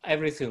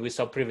everything we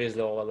saw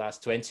previously over the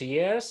last 20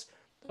 years.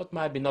 That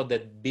might be not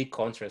that big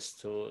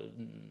contrast to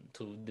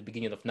the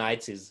beginning of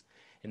 90s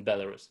in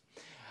Belarus.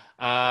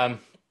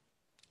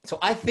 So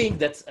I think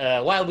that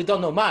while we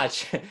don't know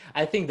much,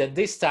 I think that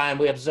this time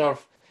we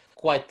observe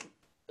quite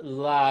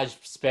large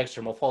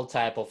spectrum of all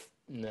type of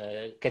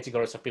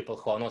categories of people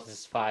who are not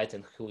satisfied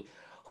and who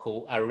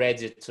are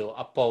ready to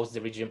oppose the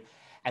regime.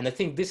 And I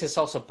think this is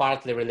also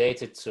partly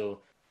related to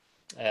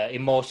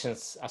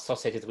emotions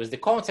associated with the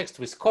context,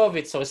 with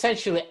COVID. So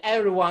essentially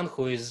everyone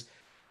who is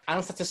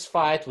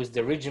unsatisfied with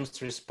the regime's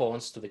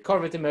response to the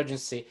COVID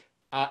emergency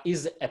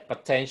is a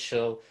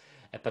potential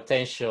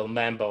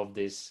member of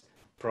this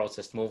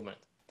protest movement.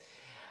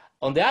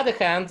 On the other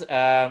hand,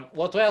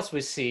 what else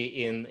we see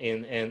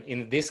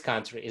in this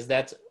country is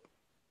that,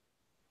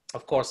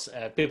 of course,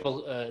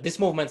 this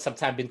movement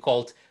sometimes been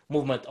called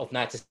movement of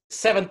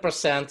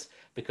 97%,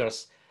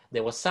 because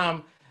there was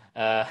some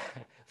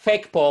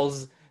fake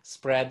polls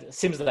spread,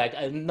 seems like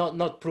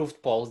not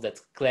proved polls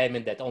that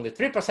claiming that only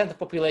 3% of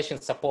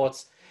population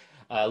supports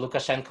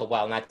Lukashenko,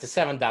 while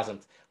 97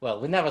 doesn't.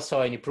 Well, we never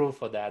saw any proof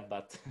for that,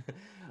 but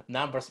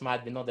numbers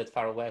might be not that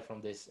far away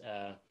from this.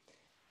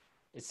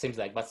 It seems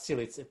like, but still,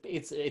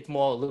 it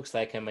more looks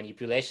like a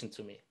manipulation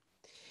to me.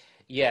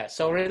 Yeah.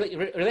 So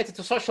related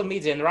to social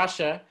media in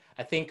Russia,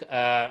 I think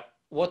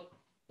what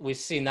we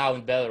see now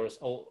in Belarus,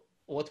 or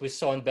what we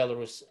saw in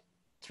Belarus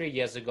 3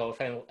 years ago, if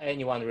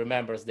anyone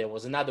remembers, there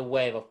was another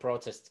wave of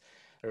protests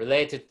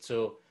related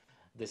to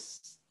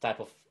this type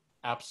of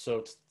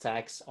absurd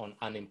tax on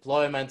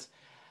unemployment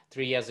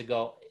 3 years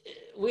ago.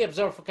 We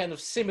observed a kind of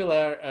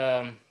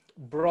similar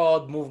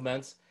broad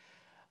movements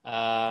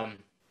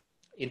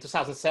in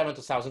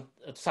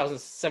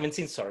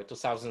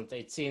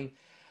 2018.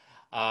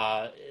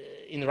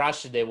 In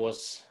Russia, there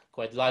was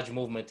quite large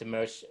movement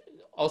emerged,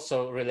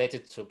 also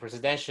related to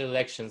presidential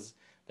elections,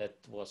 that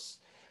was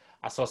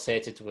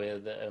associated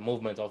with a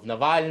movement of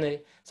Navalny.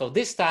 So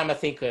this time, I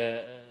think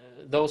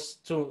those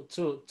two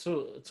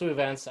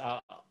events are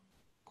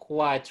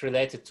quite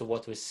related to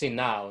what we see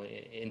now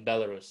in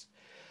Belarus.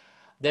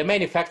 There are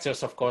many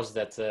factors, of course,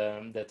 that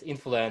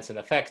influence and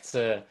affect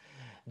the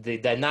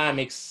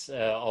dynamics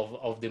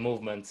of the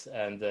movement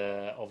and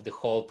of the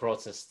whole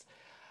process.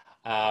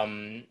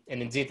 And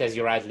indeed, as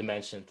you rightly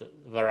mentioned,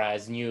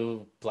 various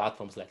new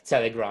platforms like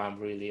Telegram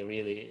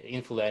really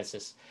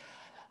influences.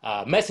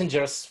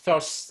 Messengers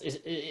first,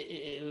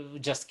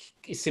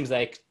 it seems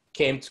like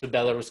came to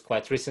Belarus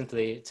quite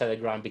recently.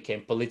 Telegram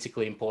became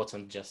politically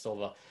important just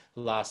over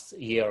the last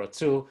year or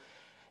two.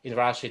 In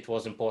Russia, it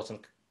was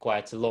important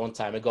quite a long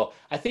time ago.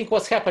 I think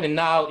what's happening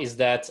now is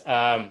that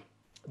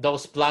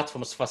those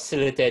platforms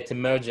facilitate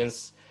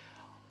emergence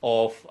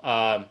of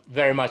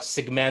very much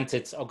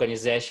segmented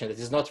organization that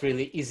is not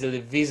really easily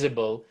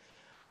visible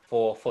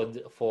for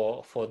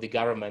the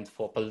government,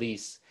 for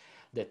police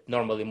that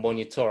normally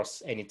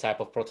monitors any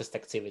type of protest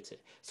activity.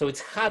 So it's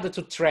harder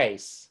to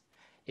trace,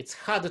 it's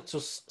harder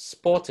to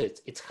spot it,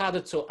 it's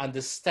harder to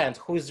understand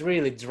who is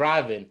really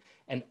driving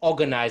and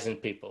organizing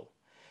people.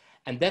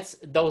 And that's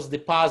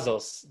the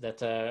puzzles that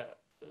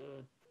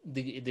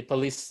the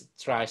police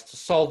tries to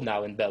solve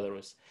now in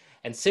Belarus.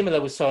 And similar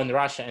we saw in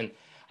Russia. And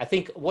I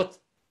think what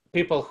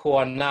people who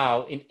are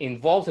now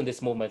involved in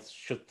this movement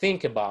should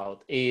think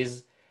about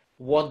is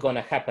what's going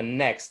to happen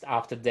next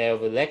after the day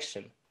of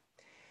election,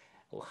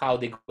 how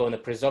they're going to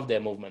preserve their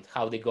movement,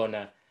 how they're going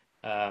to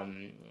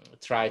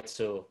try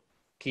to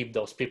keep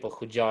those people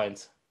who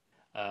joined,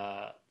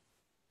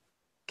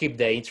 keep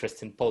their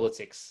interest in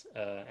politics.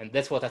 And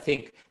that's what I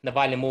think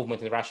Navalny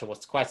movement in Russia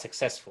was quite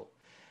successful.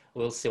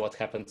 We'll see what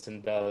happens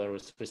in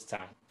Belarus this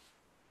time.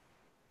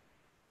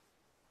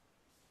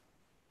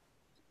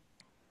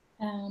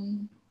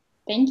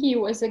 Thank you.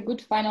 It was a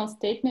good final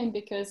statement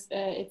because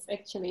it's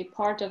actually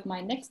part of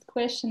my next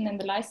question and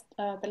the last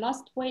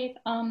wave,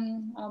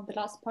 the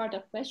last part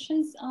of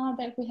questions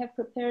that we have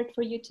prepared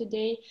for you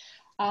today.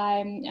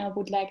 I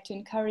would like to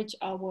encourage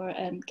our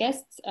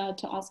guests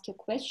to ask your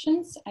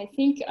questions. I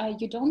think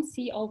you don't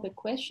see all the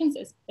questions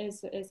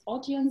as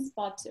audience,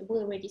 but we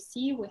already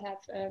see we have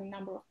a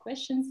number of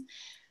questions.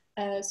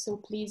 So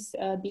please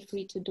be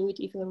free to do it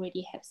if you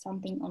already have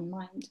something on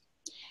mind.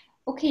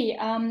 Okay,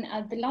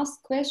 the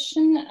last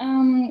question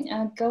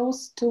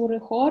goes to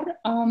Rehor.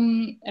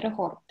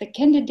 Rehor, the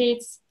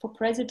candidates for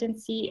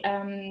presidency,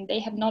 they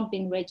have not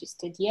been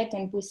registered yet,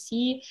 and we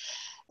see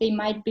they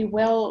might be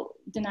well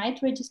denied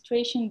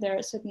registration. There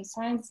are certain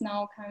signs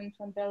now coming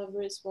from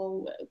Belarus.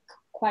 Well,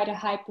 quite a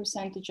high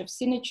percentage of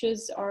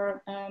signatures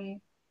are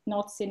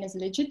not seen as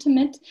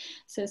legitimate,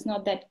 so it's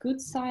not that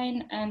good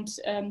sign. And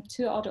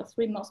 2 out of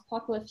 3 most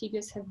popular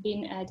figures have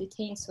been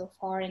detained so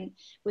far, and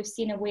we've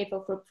seen a wave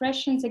of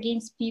repressions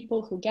against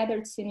people who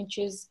gathered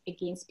signatures,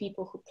 against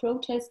people who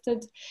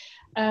protested,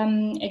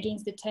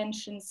 against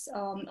detentions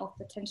of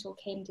potential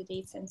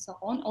candidates and so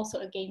on,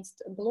 also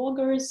against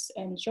bloggers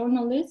and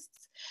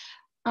journalists.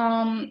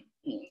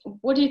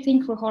 What do you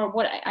think, Rehor?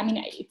 I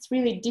mean, it's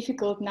really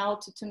difficult now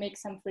to make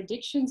some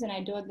predictions, and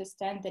I do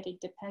understand that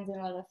it depends on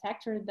a lot of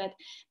factors, but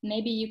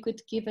maybe you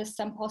could give us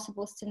some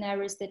possible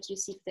scenarios that you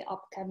see for the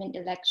upcoming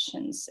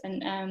elections,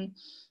 and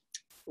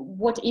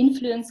what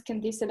influence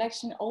can this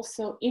election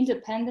also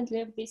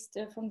independently of this,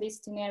 from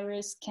these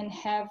scenarios can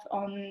have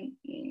on,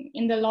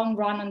 in the long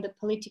run, on the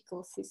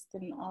political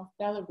system of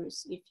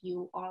Belarus, if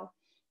you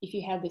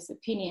have this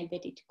opinion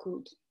that it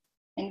could,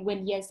 and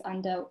when yes,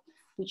 under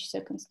which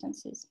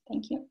circumstances?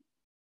 Thank you.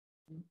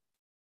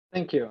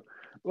 Thank you.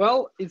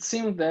 Well, it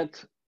seems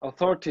that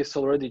authorities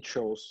already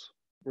chose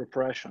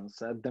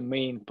repressions as the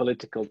main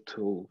political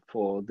tool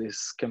for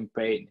this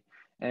campaign.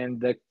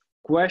 And the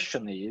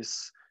question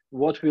is,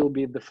 what will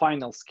be the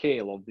final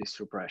scale of these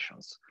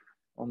repressions?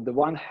 On the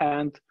one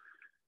hand,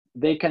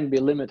 they can be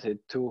limited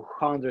to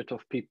hundreds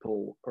of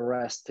people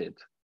arrested,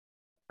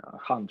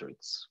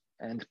 hundreds,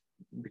 and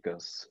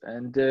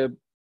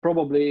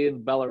probably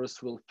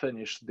Belarus will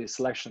finish this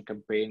election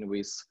campaign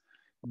with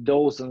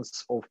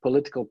dozens of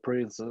political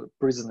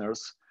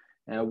prisoners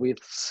with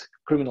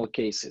criminal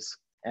cases,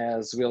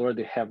 as we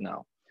already have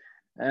now.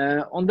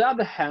 On the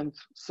other hand,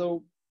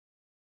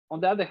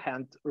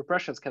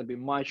 repressions can be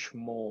much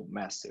more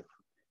massive,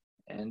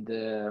 and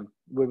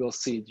we will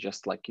see it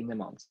just like in a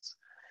month.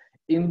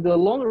 In the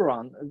long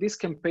run, this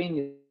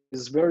campaign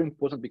is very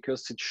important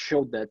because it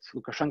showed that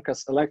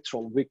Lukashenko's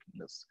electoral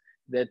weakness,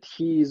 that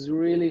he is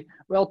really,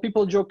 well,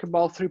 people joke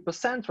about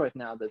 3% right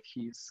now, that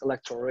his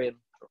electoral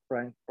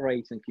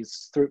rating,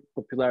 his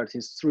popularity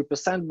is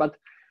 3%, but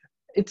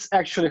it's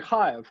actually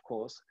high, of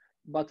course,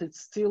 but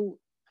it's still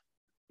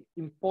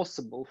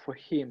impossible for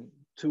him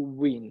to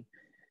win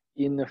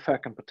in a fair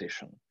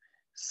competition.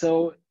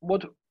 So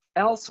what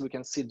else we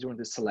can see during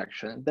this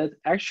election that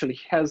actually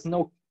has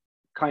no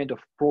kind of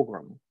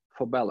program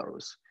for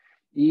Belarus.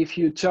 If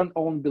you turn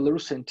on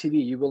Belarusian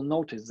TV, you will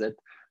notice that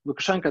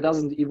Lukashenko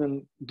doesn't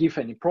even give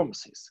any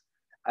promises.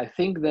 I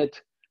think that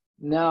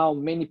now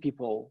many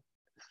people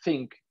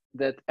think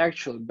that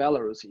actually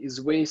Belarus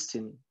is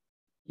wasting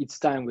its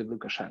time with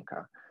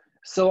Lukashenko.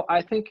 So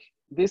I think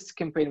this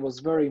campaign was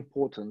very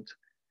important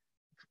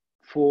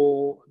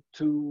to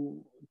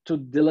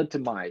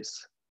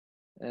delegitimize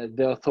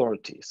the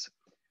authorities.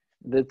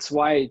 That's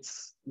why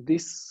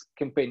this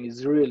campaign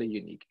is really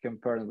unique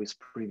compared with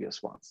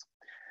previous ones.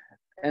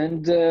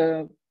 And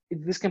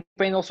this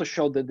campaign also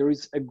showed that there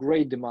is a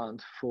great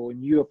demand for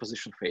new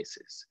opposition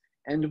faces.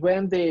 And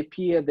when they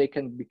appear, they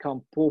can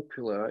become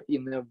popular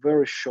in a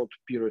very short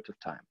period of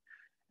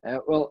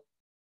time. Well,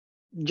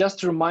 just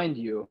to remind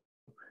you,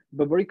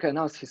 Babarika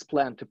announced his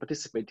plan to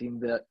participate in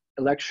the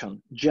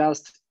election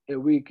just a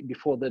week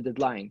before the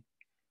deadline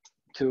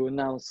to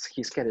announce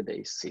his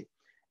candidacy.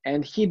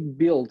 And he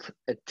built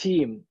a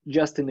team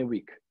just in a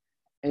week.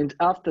 And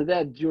after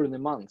that, during the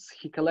months,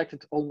 he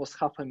collected almost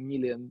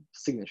 500,000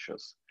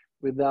 signatures.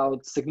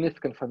 without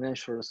significant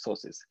financial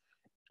resources.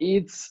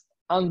 It's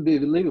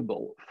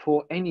unbelievable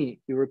for any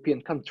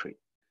European country.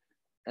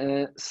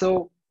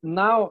 So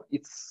now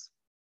it's,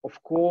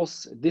 of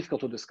course,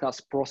 difficult to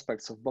discuss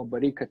prospects of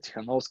Babarika,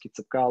 Tikhanovsky,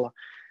 Tsepkalo,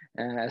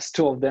 as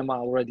two of them are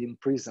already in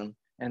prison,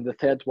 and the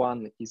third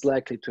one is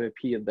likely to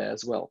appear there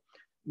as well.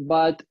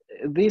 But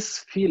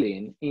this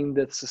feeling in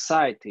the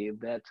society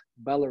that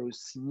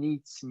Belarus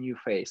needs new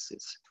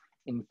faces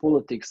in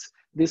politics,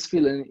 this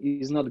feeling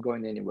is not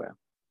going anywhere.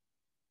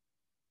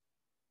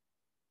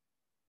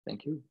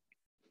 Thank you.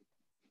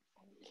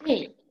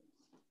 Okay,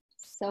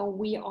 so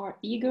we are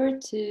eager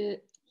to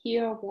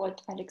hear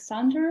what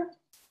Aliaksandr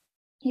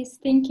is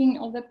thinking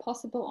of the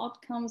possible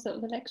outcomes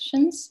of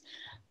elections.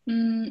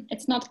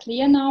 It's not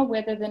clear now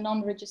whether the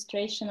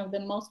non-registration of the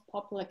most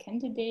popular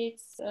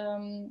candidates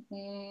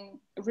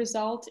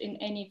result in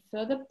any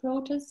further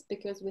protests,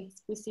 because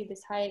we see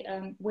this high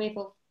wave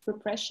of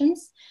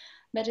repressions.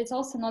 But it's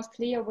also not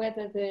clear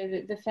whether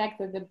the fact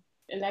that the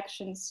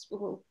elections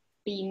will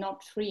be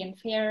not free and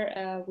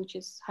fair, which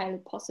is highly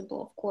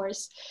possible, of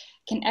course,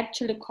 can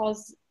actually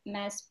cause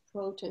mass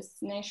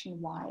protests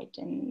nationwide.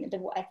 And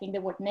I think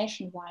the word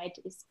nationwide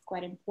is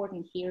quite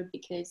important here,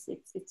 because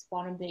it's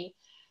one of the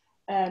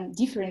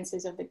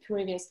differences of the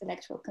previous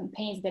electoral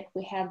campaigns, that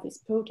we have this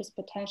protest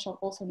potential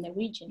also in the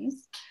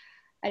regions.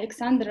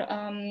 Aliaksandr,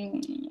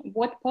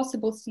 what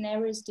possible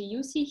scenarios do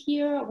you see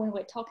here when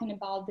we're talking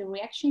about the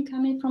reaction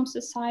coming from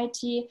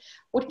society?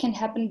 What can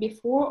happen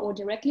before or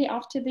directly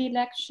after the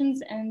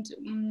elections? And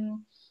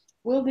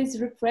will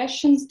these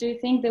repressions, do you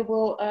think they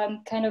will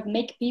kind of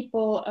make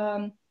people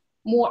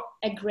more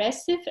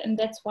aggressive and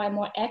that's why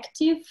more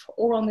active?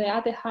 Or on the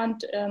other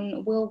hand,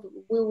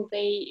 will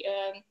they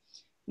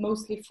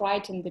mostly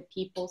frighten the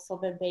people so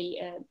that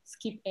they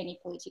skip any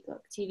political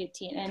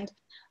activity? And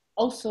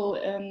also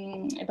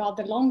about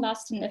the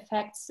long-lasting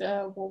effects,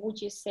 what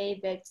would you say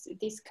that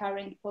this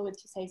current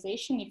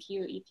politicization, if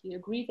you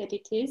agree that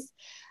it is,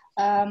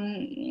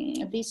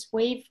 this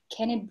wave,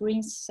 can it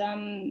bring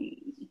some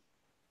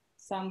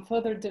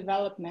further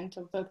development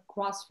of the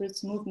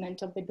grassroots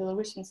movement of the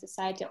Belarusian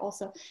society,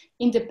 also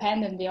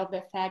independently of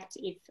the fact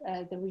if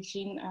the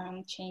regime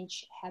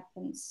change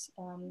happens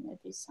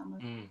this summer?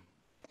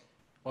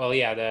 Well,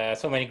 yeah, there are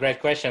so many great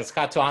questions,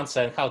 how to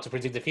answer and how to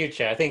predict the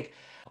future. I think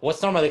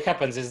what normally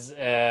happens is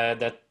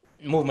that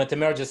movement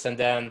emerges and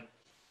then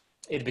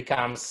it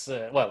becomes,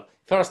 well,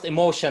 first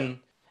emotion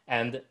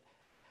and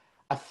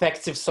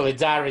affective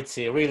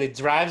solidarity really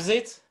drives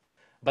it.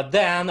 But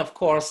then, of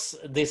course,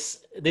 these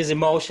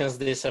emotions,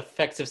 this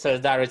affective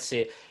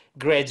solidarity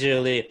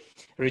gradually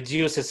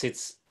reduces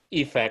its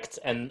effect,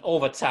 and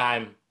over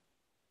time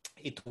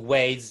it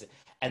wanes,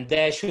 and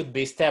there should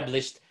be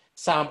established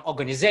some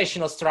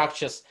organizational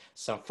structures,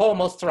 some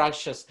formal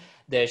structures.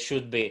 There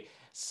should be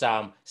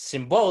some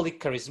symbolic,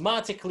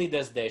 charismatic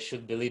leaders. There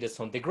should be leaders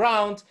on the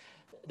ground.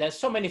 There's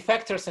so many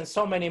factors and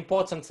so many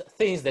important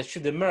things that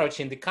should emerge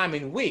in the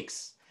coming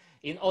weeks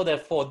in order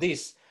for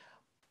this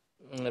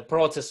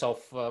process of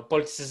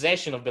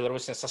politicization of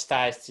Belarusian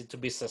society to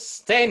be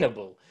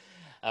sustainable.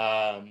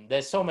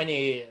 There's so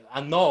many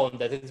unknown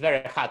that it's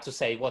very hard to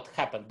say what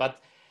happened.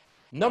 But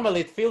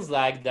normally it feels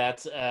like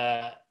that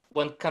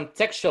when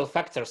contextual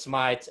factors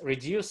might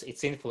reduce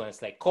its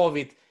influence, like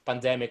COVID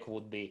pandemic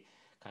would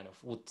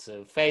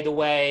fade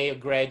away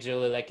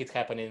gradually, like it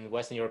happened in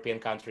Western European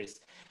countries,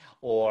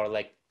 or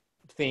like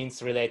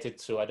things related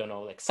to, I don't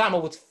know, like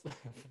summer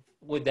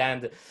would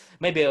end.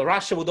 Maybe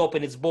Russia would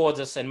open its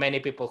borders, and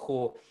many people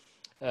who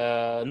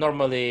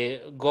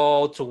normally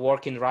go to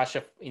work in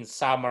Russia in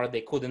summer,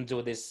 they couldn't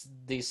do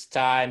this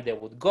time, they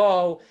would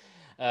go,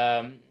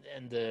 and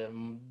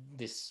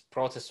this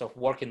process of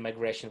work and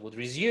migration would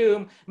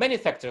resume, many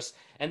factors,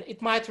 and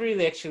it might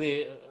really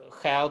actually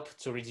help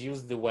to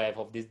reduce the wave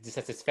of this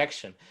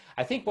dissatisfaction.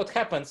 I think what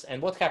happened,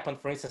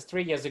 for instance,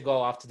 3 years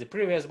ago after the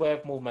previous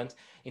wave movement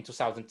in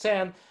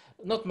 2010,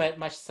 not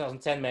much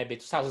 2010, maybe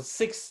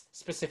 2006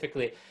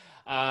 specifically,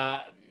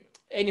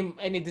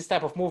 any this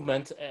type of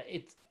movement,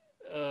 it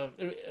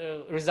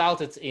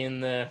resulted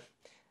in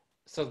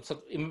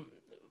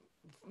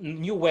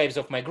new waves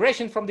of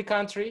migration from the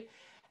country.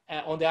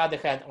 On the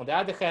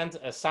other hand,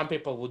 some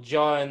people would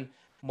join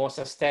more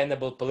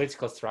sustainable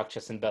political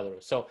structures in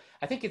Belarus. So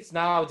I think it's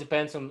now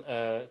depends on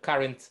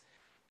current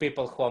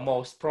people who are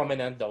most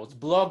prominent, those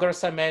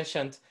bloggers I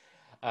mentioned.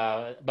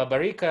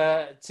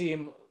 Babarika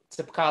team,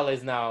 Tsepkalo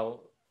is now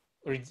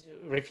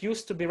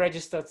refused to be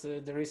registered,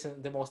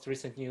 the most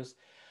recent news.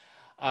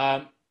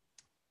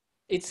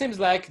 It seems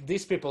like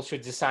these people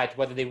should decide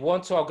whether they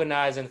want to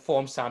organize and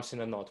form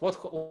something or not. What's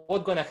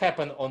going to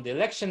happen on the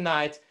election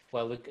night?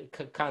 Well, we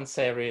can't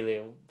say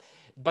really.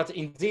 But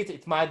indeed,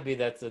 it might be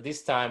that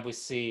this time we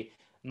see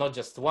not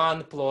just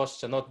one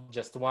ploshcha, not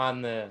just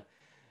one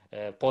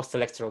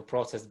post-electoral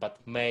process, but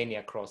many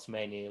across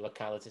many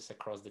localities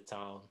across the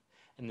town.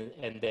 And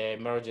the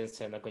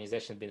emergence and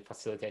organization being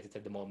facilitated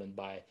at the moment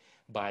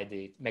by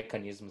the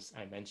mechanisms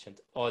I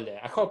mentioned earlier.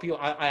 I hope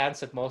I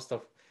answered most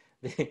of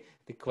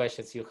the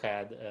questions you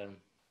had.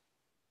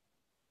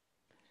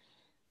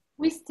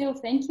 We still,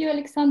 thank you,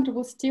 Alexander.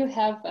 We'll still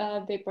have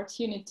the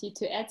opportunity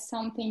to add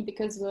something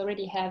because we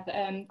already have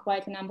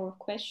quite a number of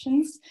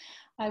questions.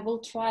 I will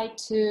try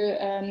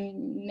to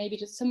maybe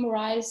to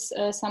summarize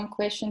some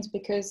questions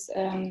because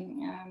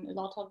a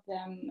lot of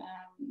them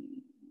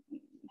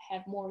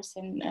have more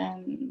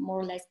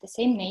or less the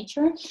same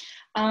nature.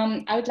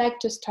 I would like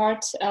to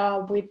start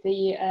with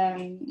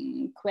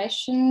the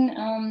question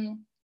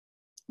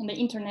on the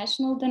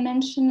international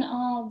dimension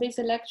of these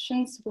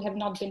elections. We have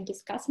not been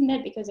discussing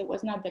that because it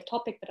was not the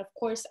topic, but of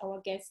course our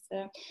guests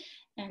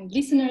and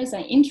listeners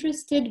are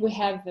interested. We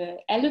have an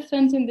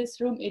elephant in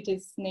this room. It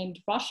is named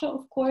Russia,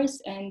 of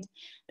course, and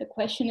the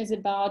question is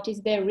about,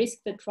 is there a risk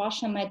that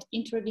Russia might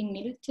intervene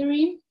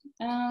militarily,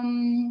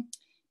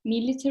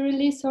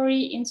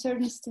 in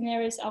certain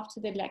scenarios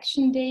after the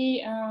election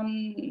day,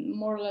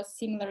 more or less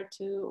similar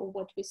to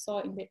what we saw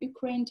in the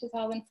Ukraine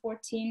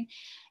 2014.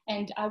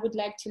 And I would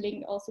like to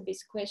link also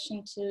this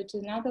question to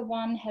another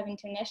one, have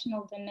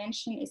international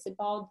dimension, is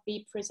about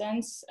the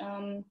presence,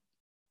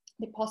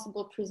 the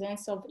possible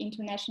presence of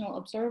international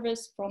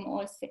observers from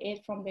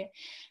OSCE, from the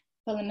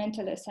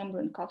Parliamentary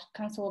Assembly and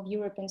Council of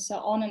Europe and so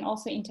on, and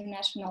also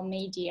international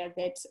media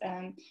that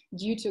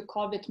due to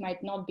COVID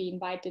might not be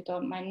invited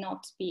or might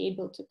not be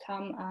able to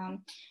come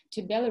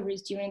to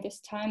Belarus during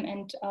this time,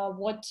 and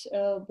what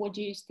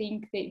do you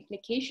think the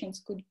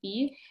implications could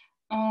be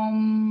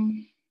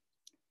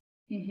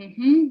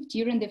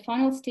during the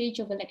final stage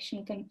of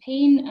election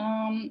campaign,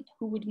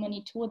 who would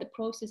monitor the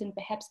process and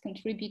perhaps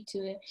contribute to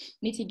a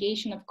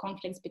mitigation of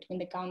conflicts between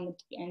the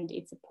government and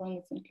its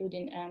opponents,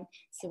 including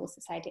civil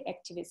society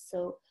activists.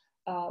 So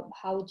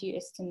how would you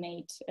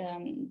estimate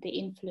the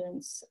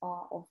influence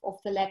of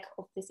the lack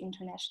of this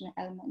international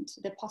element,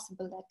 the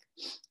possible lack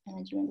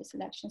during this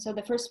election? So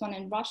the first one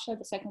in Russia,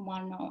 the second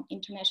one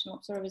international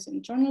observers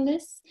and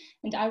journalists.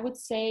 And I would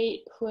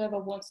say whoever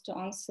wants to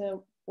answer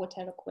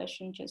whatever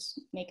question, just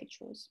make a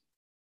choice.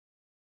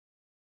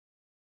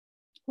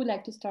 Who'd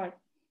like to start?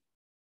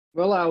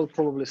 Well, I'll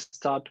probably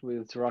start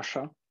with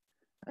Russia.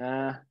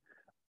 I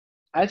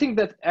think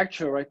that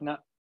actually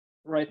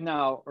right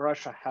now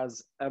Russia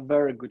has a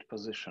very good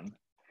position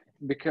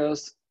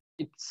because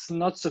it's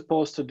not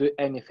supposed to do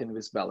anything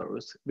with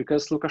Belarus,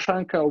 because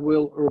Lukashenko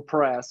will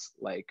repress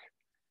like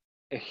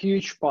a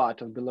huge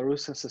part of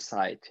Belarusian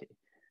society.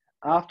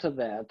 After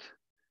that,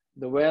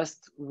 the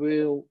West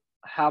will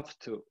have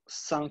to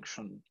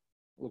sanction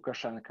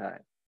Lukashenko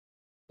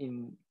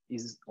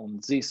on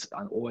this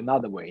or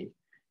another way,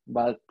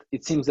 but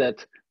it seems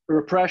that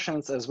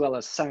repressions as well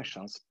as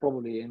sanctions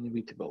probably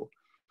inevitable.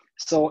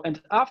 So,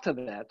 and after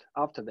that,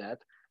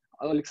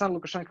 Aliaksandr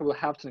Lukashenko will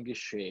have to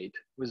negotiate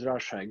with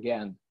Russia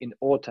again in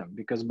autumn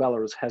because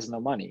Belarus has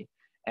no money,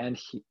 and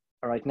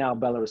right now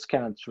Belarus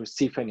cannot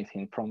receive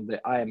anything from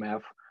the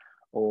IMF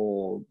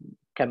or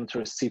cannot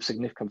receive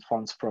significant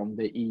funds from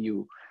the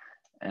EU.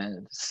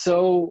 And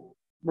so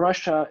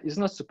Russia is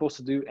not supposed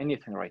to do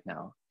anything right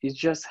now. It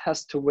just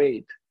has to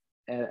wait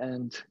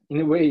and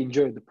in a way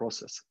enjoy the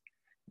process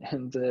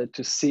and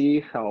to see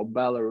how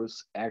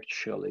Belarus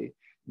actually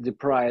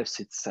deprives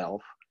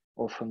itself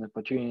of an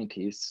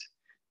opportunities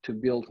to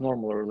build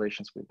normal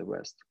relations with the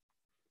West.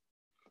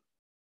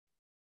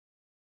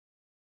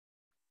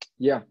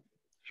 Yeah,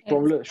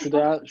 probably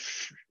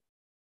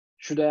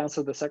should I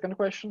answer the second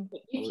question?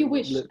 If you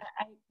wish,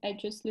 I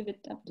just leave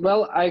it up to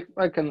well, you.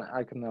 I can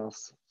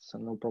answer, so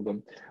no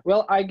problem.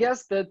 Well, I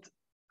guess that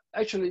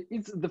actually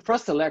it's the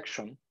first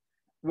election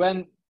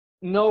when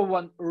no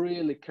one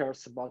really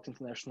cares about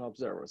international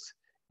observers.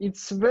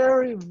 It's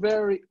very,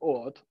 very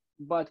odd,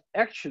 but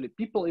actually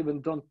people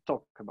even don't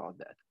talk about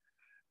that.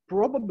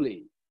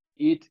 Probably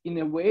it in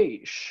a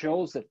way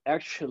shows that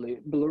actually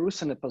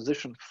Belarusian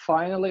opposition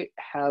finally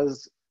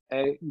has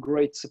a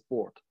great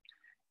support.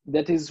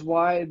 That is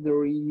why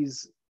there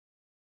is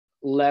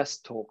less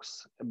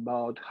talks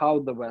about how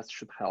the West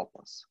should help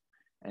us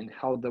and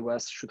how the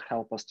West should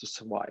help us to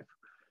survive.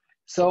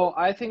 So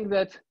I think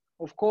that,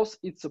 of course,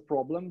 it's a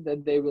problem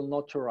that they will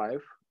not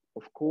arrive.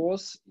 Of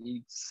course,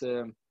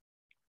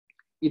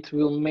 it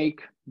will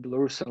make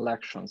Belarusian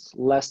elections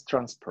less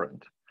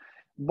transparent.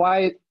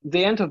 By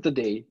the end of the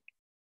day,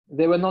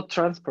 they were not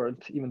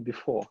transparent even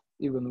before,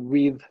 even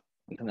with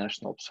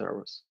international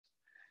observers.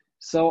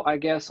 So I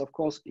guess, of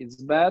course,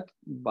 it's bad,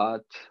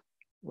 but,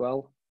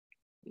 well,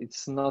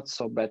 it's not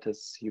so bad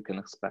as you can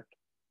expect.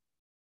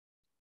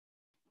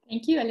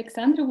 Thank you.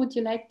 Alexander, would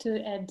you like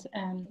to add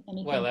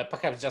anything? Well,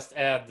 perhaps just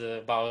add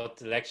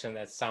about election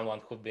as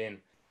someone who'd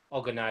been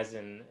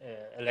organizing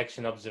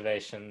election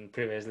observation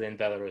previously in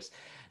Belarus.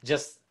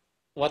 Just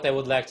what I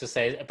would like to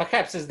say,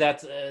 perhaps, is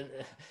that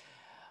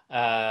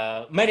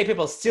many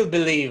people still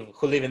believe,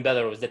 who live in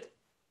Belarus, that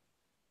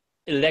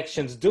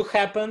elections do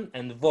happen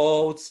and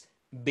votes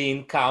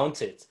being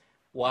counted.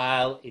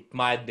 While it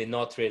might be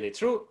not really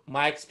true,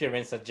 my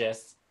experience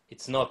suggests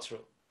it's not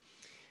true.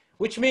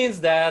 Which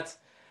means that,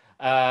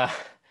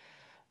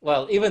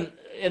 well, even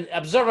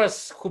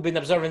observers who've been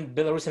observing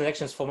Belarusian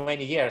elections for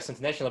many years,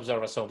 international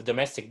observers, so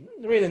domestic,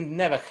 really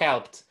never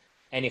helped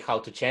anyhow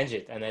to change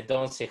it. And I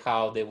don't see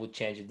how they would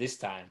change it this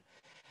time.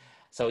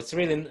 So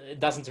it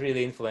doesn't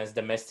really influence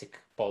domestic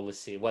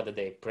policy, whether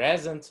they're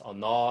present or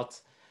not.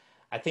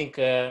 I think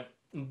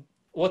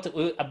what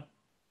we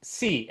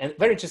see, and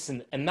very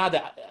interesting,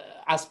 another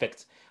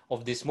aspect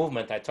of this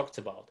movement I talked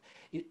about,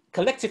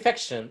 collective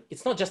action,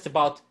 it's not just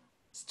about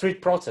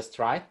street protest,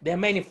 right? There are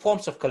many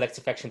forms of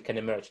collective action can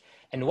emerge.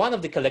 And one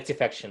of the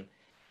collective action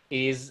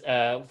is,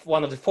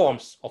 one of the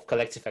forms of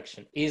collective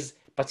action is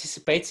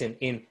participating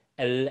in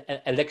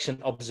election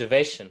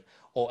observation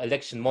or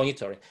election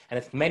monitoring. And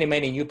if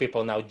many new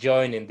people now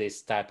joining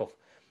this type of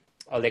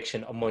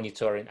election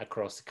monitoring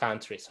across the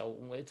country. So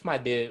it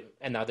might be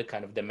another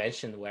kind of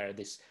dimension where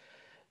this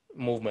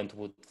movement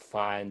would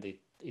find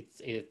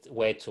its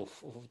way to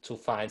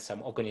find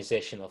some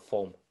organizational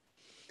form.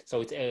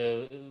 So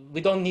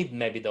we don't need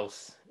maybe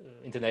those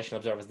international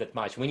observers that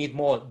much. We need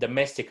more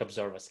domestic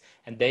observers,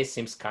 and they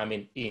seems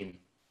coming in.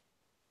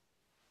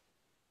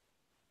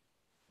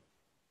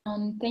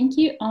 Thank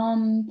you.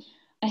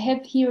 I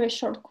have here a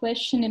short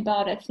question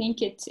about, I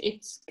think it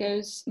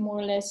goes more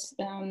or less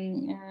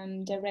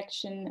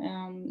direction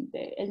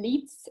the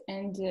elites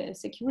and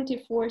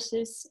security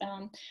forces.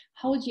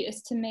 How would you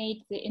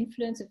estimate the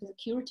influence of the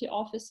security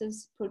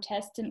officers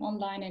protesting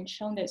online and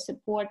showing their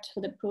support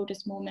for the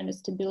protest movement and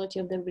stability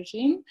of the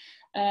regime?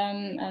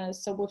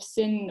 So we've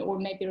seen, or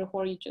maybe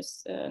Rahor, you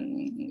just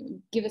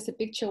give us a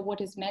picture of what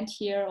is meant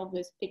here of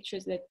these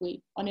pictures that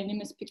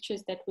anonymous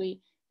pictures that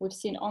we've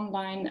seen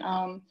online,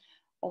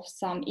 of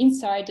some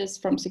insiders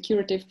from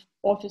security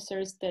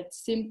officers that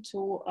seem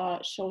to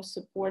show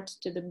support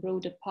to the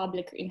broader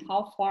public. In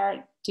how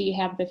far do you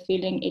have the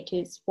feeling it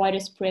is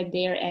widespread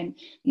there, and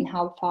in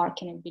how far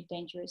can it be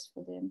dangerous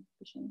for the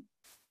regime?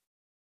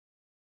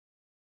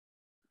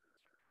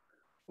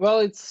 Well,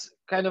 it's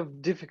kind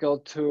of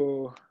difficult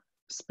to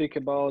speak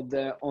about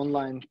the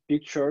online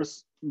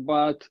pictures,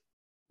 but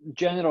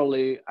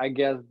generally, I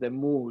guess the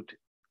mood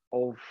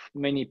of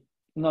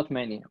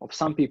of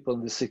some people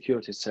in the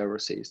security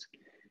services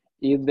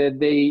is that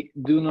they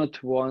do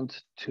not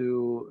want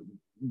to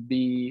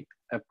be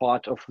a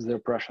part of the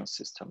repression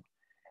system.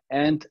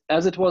 And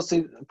as it was,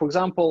 for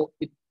example,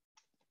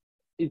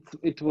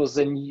 it was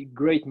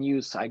great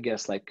news, I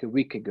guess, like a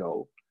week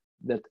ago,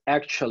 that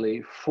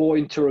actually 4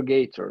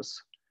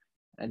 interrogators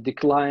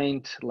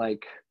declined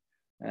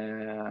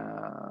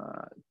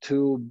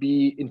to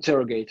be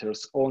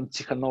interrogators on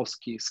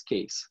Tikhanovsky's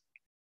case.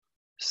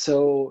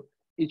 So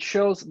it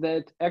shows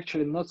that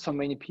actually not so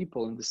many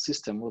people in the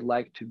system would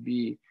like to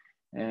be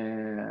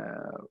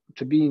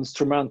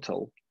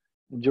instrumental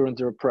during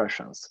the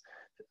repressions.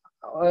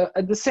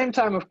 At the same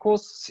time, of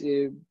course,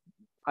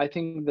 I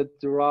think that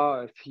there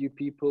are a few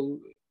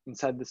people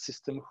inside the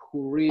system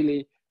who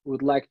really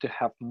would like to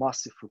have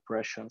massive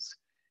repressions,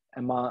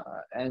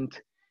 and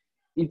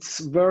it's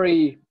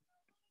very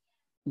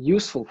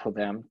useful for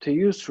them to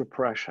use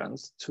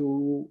repressions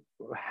to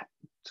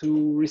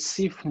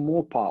receive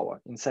more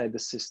power inside the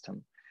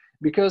system.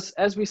 Because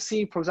as we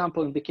see, for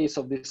example, in the case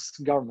of this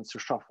government's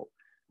reshuffle,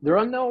 there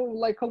are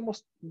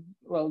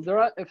there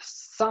are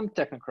some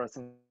technocrats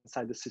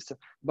inside the system,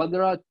 but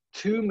there are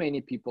too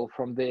many people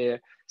from the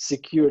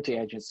security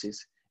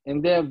agencies,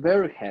 and they're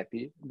very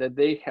happy that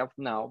they have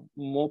now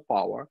more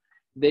power.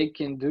 They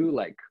can do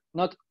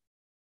not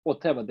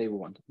whatever they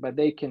want, but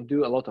they can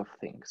do a lot of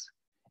things.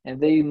 And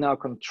they now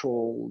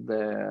control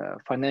the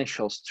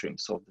financial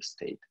streams of the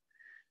state.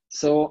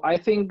 So I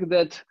think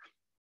that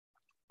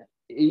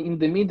in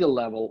the middle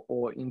level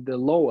or in the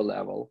lower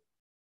level,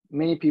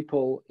 many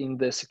people in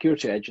the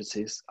security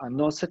agencies are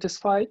not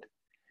satisfied,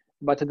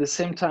 but at the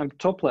same time,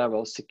 top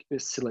level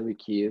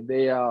Siloviki,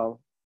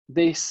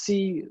 they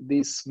see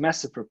these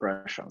massive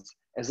repressions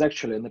as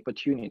actually an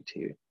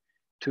opportunity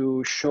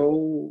to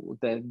show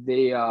that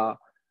they are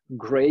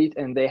great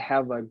and they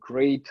have a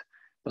great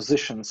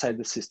position inside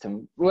the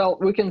system. Well,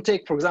 we can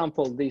take, for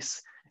example,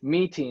 this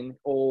meeting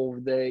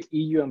of the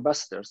EU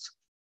ambassadors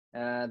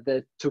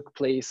that took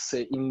place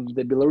in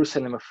the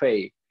Belarusian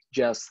MFA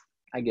just,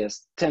 I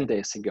guess, 10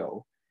 days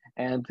ago,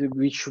 and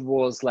which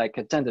was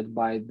attended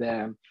by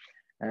the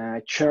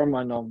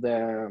chairman of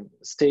the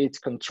State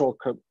Control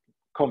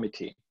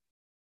Committee,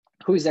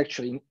 who is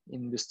actually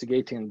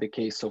investigating the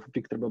case of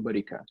Viktor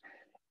Babarika.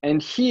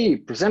 And he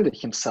presented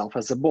himself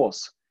as a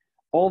boss,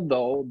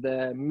 although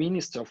the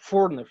Minister of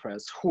Foreign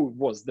Affairs, who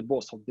was the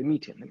boss of the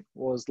meeting,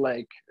 was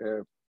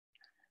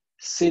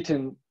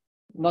sitting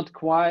not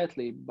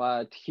quietly,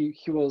 but he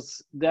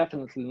was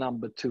definitely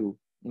number 2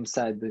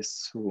 inside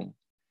this room.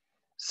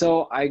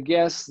 So I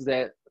guess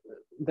that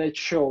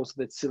shows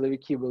that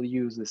Siloviki will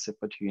use this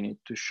opportunity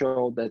to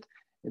show that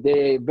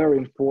they're very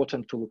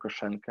important to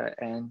Lukashenko,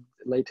 and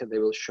later they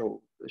will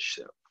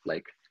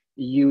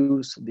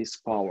use this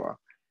power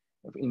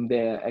in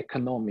their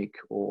economic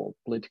or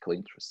political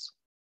interests.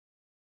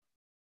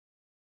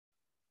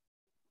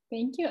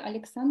 Thank you.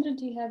 Alexandra,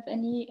 do you have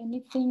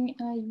anything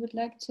you would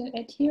like to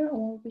add here,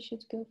 or we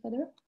should go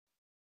further?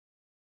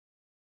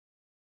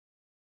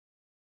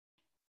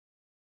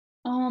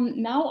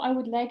 Now I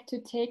would like to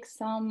take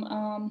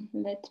some,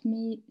 let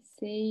me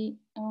say,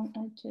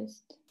 I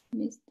just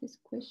missed this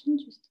question,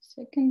 just a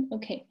second.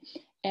 Okay.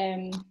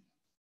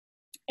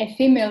 A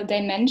female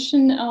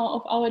dimension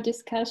of our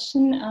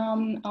discussion.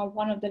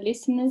 One of the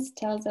listeners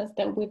tells us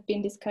that we've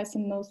been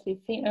discussing mostly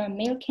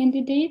male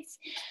candidates.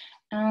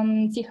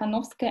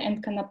 Tikhanovskaya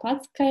and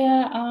Konopatskaya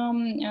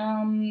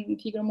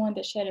figure more in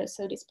the shadow.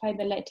 So despite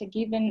the letter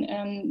given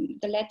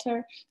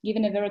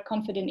a very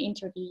confident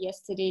interview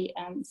yesterday,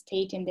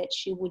 stating that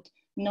she would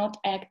not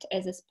act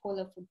as a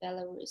spoiler for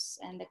Belarus.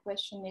 And the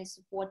question is,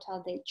 what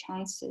are their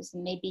chances?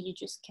 And maybe you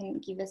just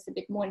can give us a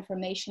bit more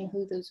information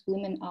who those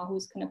women are, who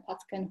is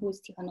Konopatskaya and who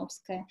is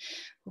Tikhanovskaya,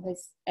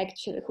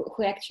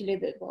 who actually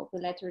the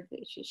letter,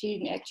 she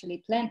didn't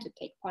actually plan to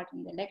take part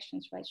in the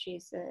elections, right? She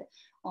is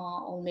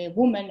only a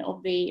woman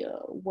of the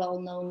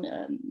well-known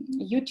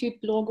YouTube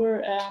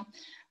blogger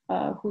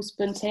who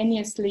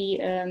spontaneously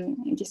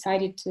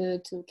decided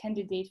to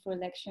candidate for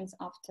elections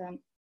after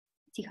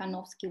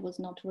Tikhanovsky was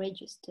not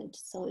registered.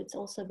 So it's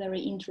also very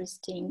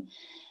interesting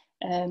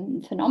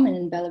phenomenon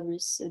in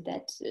Belarus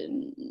that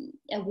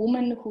a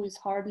woman who is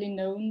hardly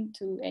known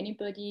to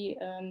anybody,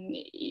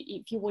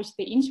 if you watch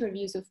the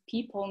interviews of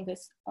people on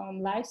this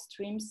live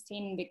streams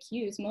seen in the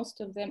queues,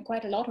 most of them,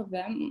 quite a lot of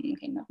them,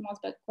 okay, not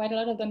most, but quite a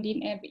lot of them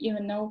didn't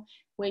even know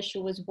where she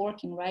was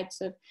working, right?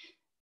 So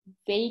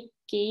they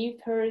gave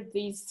her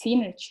these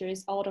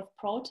signatures out of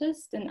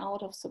protest and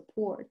out of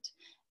support.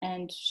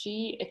 And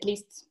she, at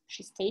least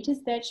she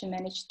stated that she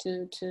managed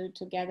to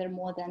gather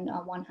more than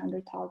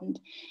 100,000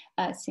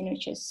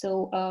 signatures.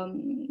 So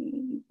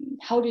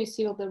how do you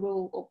see the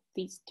role of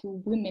these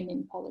two women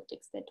in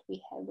politics that we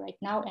have right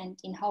now? And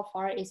in how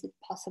far is it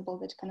possible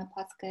that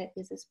Konopatskaya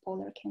is a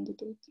spoiler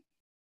candidate?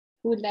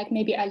 Who would like,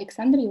 maybe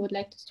Aliaksandr, you would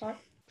like to start?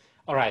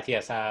 All right,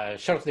 yes,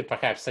 shortly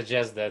perhaps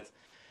suggest that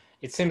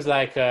it seems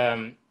like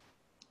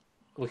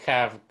we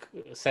have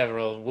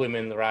several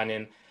women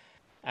running,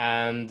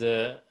 and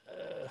the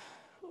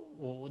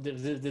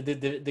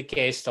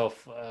case of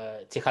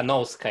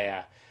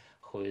Tikhanovskaya,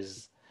 who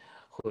is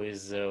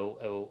a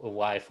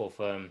wife of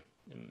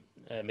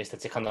Mr.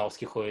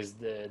 Tikhanovsky, who is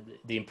the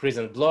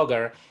imprisoned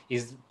blogger,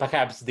 is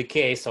perhaps the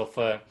case of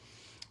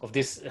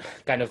this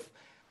kind of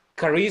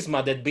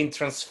charisma that been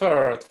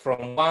transferred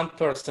from one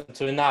person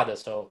to another.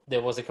 So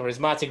there was a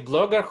charismatic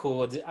blogger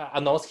who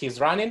announced he's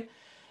running,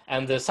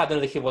 and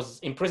suddenly he was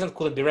imprisoned,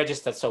 couldn't be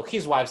registered. So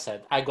his wife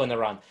said, "I'm gonna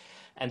run."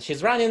 And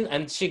she's running,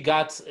 and she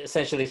got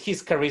essentially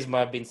his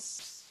charisma being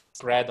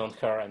spread on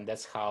her, and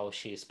that's how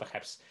she's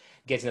perhaps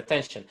getting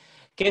attention.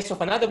 Case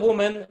of another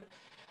woman,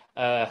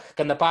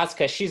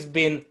 Konopatskaya, she's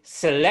been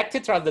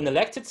selected rather than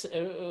elected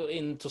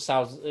in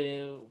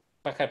 2000,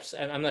 perhaps,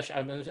 and I'm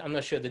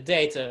not sure the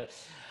date,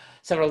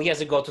 several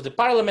years ago to the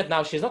parliament.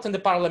 Now she's not in the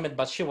parliament,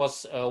 but she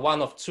was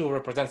one of two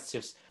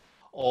representatives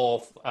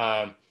of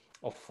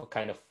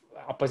kind of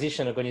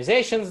opposition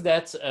organizations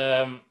that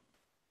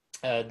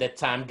that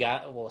time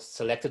was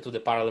selected to the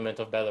parliament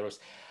of Belarus.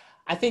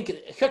 I think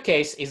her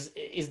case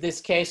is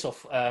this case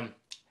of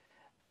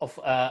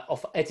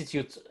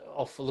attitude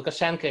of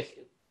Lukashenko,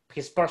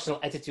 his personal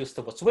attitudes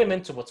towards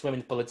women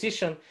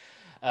politicians,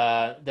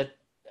 that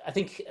I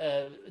think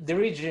the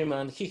regime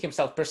and he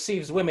himself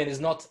perceives women is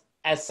not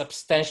as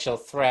substantial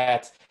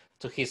threat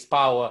to his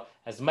power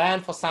as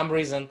men for some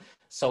reason.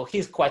 So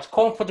he's quite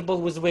comfortable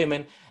with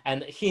women,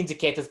 and he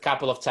indicated a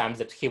couple of times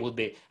that he would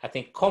be, I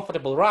think,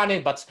 comfortable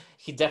running, but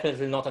he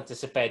definitely not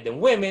anticipate them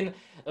winning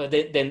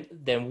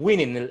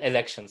the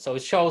election. So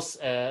it shows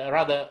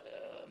rather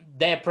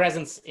their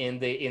presence in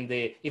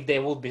the if they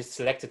would be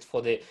selected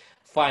for the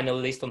final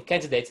list on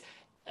candidates,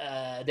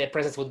 their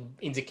presence would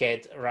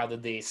indicate rather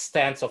the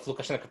stance of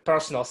Lukashenko,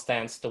 personal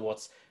stance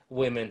towards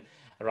women,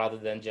 rather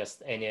than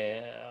just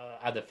any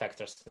other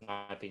factors, in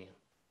my opinion.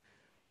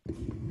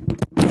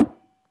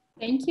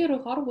 Thank you.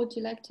 Ruhar, would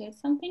you like to add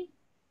something?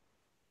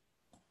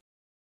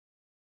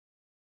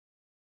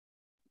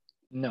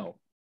 No.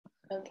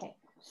 Okay.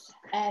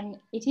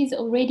 It is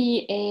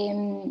already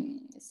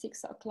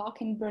 6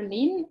 o'clock in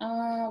Berlin.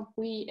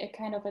 We are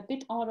kind of a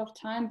bit out of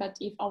time, but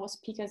if our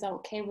speakers are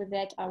okay with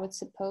that, I would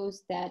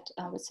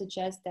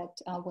suggest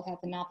that we'll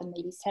have another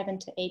maybe 7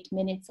 to 8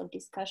 minutes of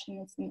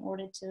discussions in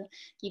order to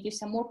give you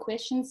some more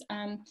questions.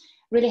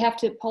 Really have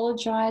to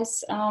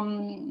apologize.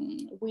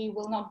 We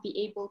will not be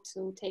able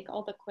to take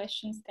all the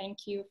questions.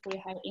 Thank you for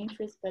your high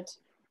interest, but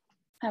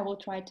I will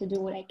try to do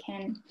what I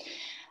can.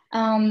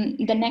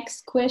 The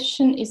next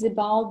question is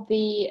about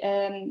the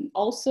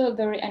also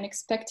very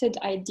unexpected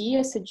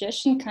idea,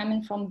 suggestion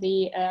coming from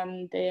the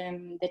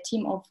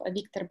team of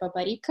Viktor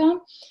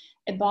Babarika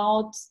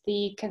about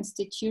the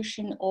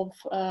constitution of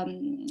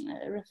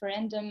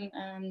referendum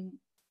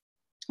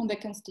on the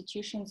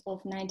constitutions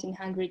of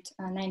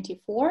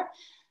 1994.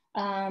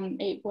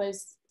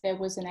 There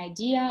was an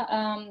idea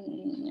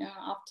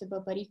after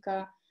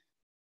Babarika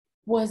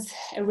was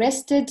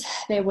arrested.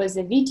 There was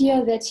a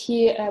video that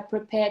he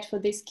prepared for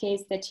this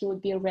case, that he would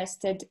be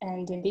arrested,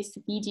 and in this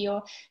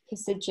video he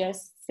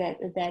suggests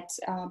that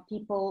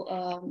people,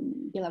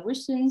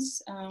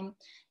 Belarusians,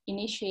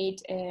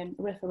 initiate a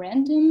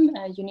referendum.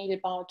 You need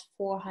about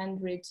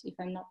 400, if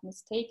I'm not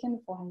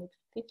mistaken,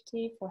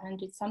 450,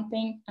 400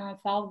 something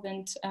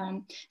thousand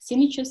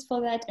signatures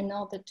for that in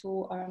order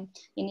to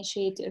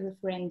initiate a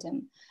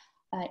referendum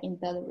in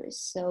Belarus.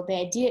 So the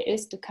idea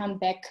is to come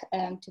back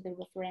to the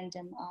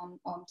referendum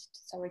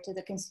to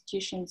the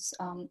constitutions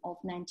of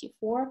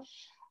 '94.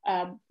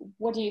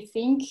 What do you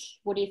think?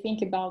 What do you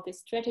think about this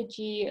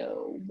strategy?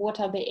 What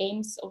are the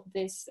aims of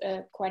this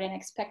quite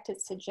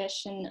unexpected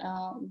suggestion?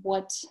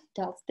 What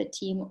does the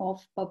team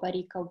of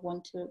Babarika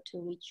want to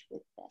reach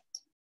with that?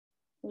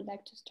 Would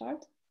like to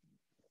start?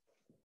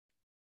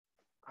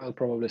 I'll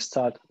probably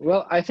start.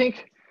 Well, I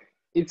think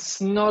it's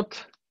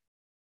not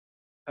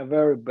a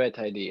very bad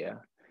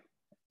idea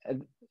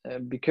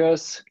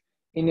because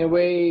in a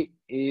way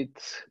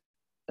it's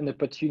an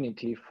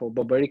opportunity for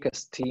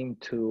Babarika's team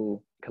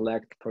to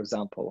collect, for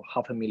example,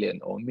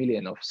 500,000 or 1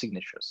 million of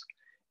signatures,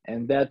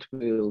 and that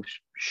will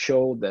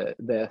show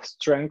their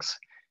strengths.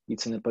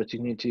 It's an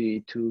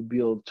opportunity to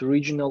build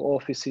regional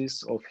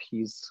offices of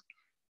his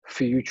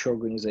future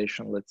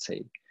organization, let's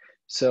say.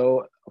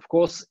 So, of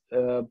course,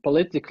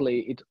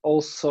 politically, it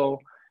also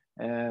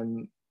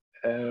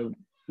a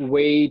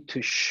way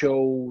to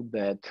show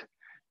that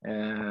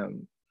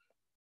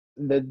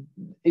that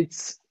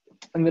it's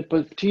an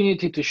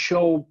opportunity to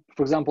show,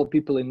 for example,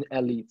 people in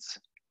elites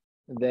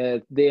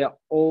that they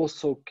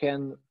also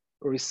can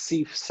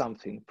receive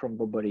something from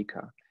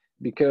Babarika,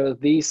 because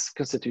this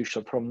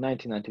constitution from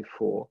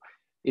 1994,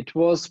 it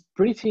was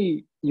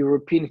pretty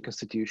European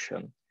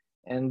constitution,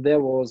 and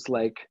there was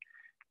like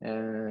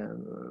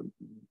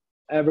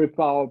every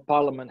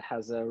parliament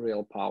has a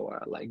real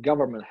power, like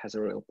government has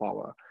a real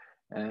power,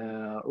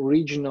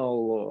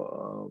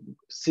 regional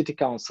city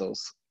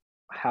councils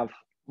have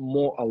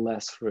more or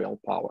less real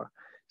power.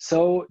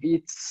 So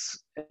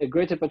it's a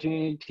great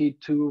opportunity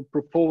to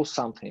propose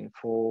something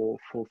for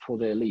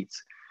the elites.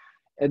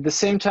 At the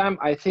same time,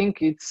 I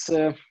think it's,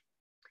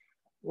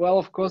 well,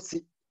 of course,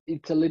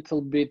 it's a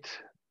little bit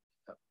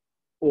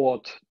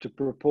odd to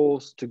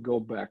propose to go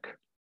back.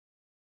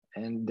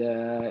 And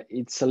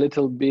it's a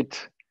little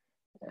bit,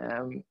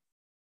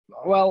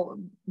 well,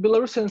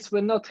 Belarusians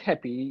were not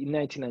happy in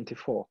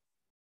 1994.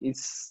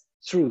 It's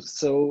true.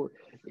 So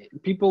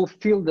people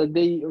feel that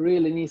they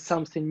really need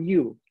something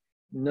new,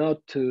 not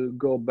to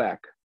go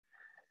back.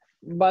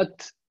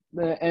 But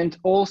and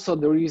also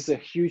there is a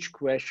huge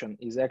question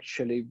is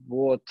actually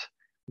what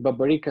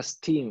Babarika's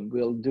team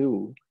will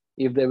do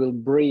if they will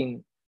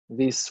bring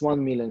these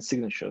 1 million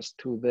signatures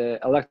to the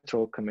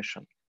Electoral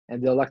Commission,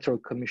 and the Electoral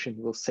Commission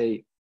will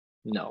say,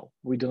 no,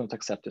 we do not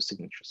accept the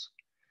signatures.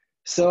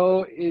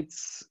 So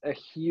it's a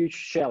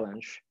huge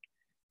challenge.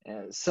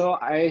 So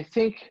I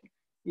think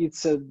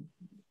it's a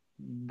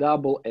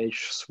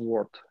double-edged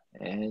sword,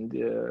 and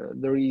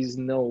there is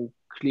no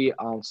clear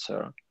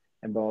answer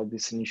about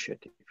this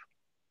initiative.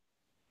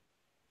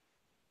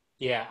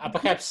 Yeah, I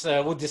perhaps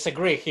would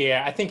disagree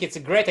here. I think it's a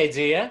great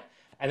idea,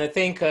 and I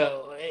think,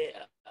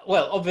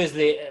 well,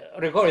 obviously,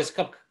 Rigor is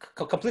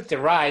completely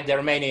right. There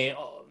are many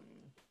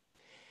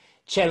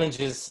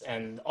challenges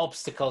and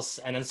obstacles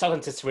and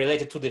uncertainties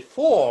related to the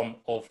form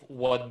of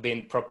what's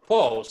been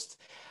proposed.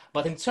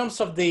 But in terms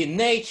of the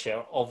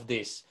nature of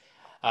this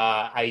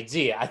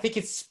idea, I think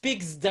it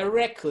speaks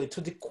directly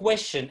to the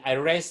question I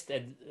raised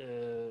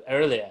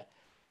earlier.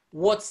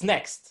 What's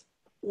next?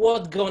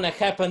 What's going to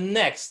happen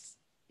next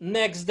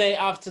day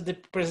after the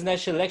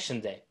presidential election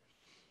day?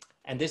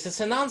 And this is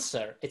an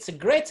answer. It's a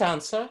great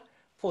answer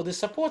for the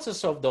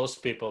supporters of those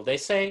people. They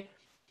say,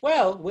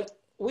 well,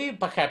 we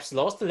perhaps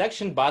lost the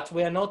election, but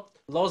we are not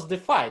lost the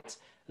fight.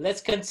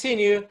 Let's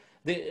continue.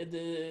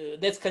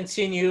 Let's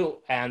continue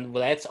and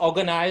let's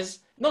organize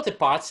not a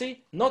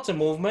party, not a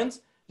movement,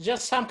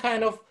 just some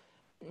kind of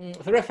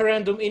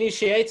referendum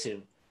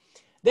initiative.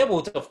 They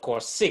would, of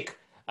course, seek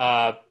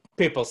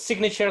people's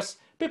signatures.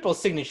 People's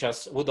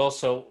signatures would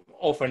also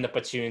offer an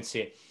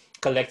opportunity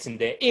collecting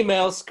their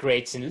emails,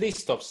 creating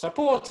lists of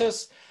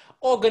supporters,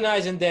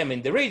 organizing them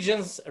in the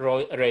regions,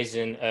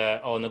 organizing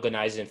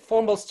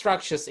formal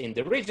structures in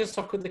the regions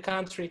of the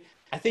country.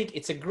 I think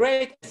it's a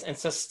great and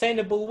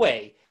sustainable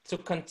way to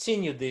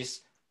continue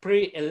this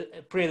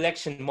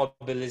pre-election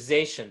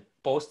mobilization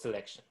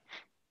post-election.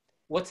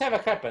 Whatever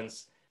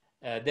happens,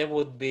 they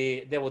would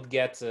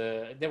get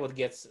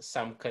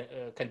some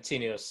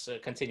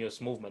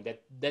continuous movement.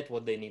 That's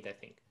what they need, I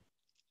think.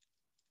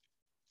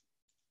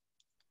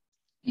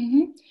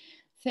 Mm-hmm.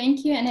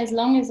 Thank you. And as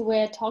long as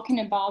we're talking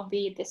about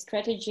the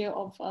strategy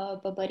of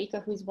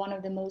Babarika, who is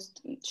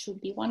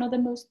should be one of the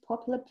most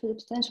popular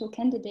potential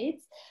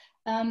candidates,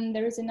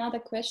 there is another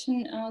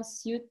question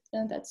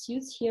that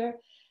suits here.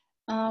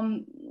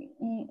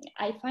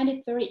 I find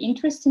it very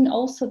interesting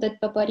also that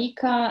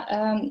Babarika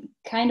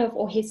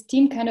or his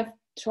team kind of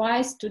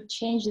tries to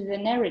change the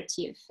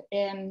narrative.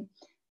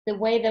 The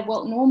way that,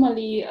 well,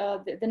 normally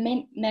the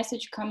main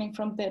message coming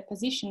from the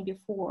opposition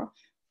before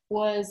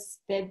was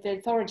that the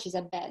authorities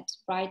are bad,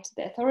 right?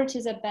 The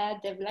authorities are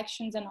bad, the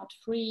elections are not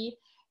free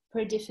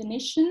per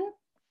definition.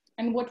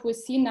 And what we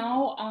see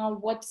now,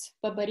 what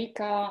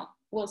Babarika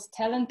was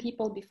telling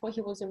people before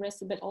he was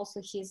arrested, but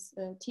also his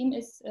team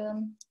is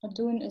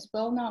doing as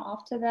well now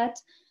after that,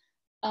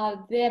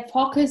 their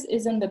focus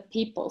is on the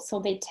people. So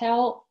they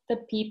tell the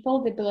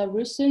people, the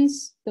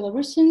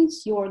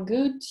Belarusians, you're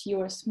good,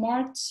 you're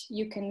smart,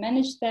 you can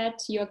manage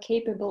that, you're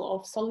capable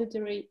of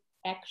solidary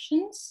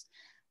actions.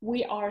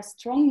 We are a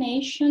strong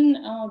nation.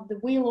 The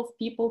will of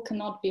people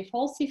cannot be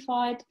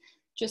falsified.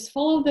 Just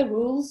follow the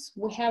rules.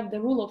 We have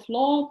the rule of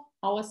law.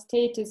 Our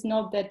state is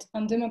not that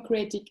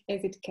undemocratic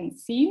as it can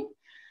seem.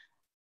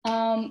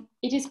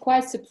 It is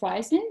quite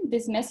surprising.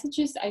 These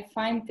messages, I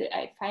find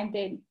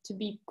them to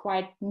be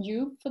quite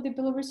new for the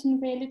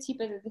Belarusian reality,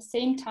 but at the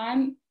same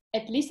time,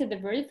 at least at the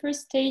very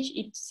first stage,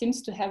 it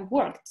seems to have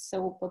worked.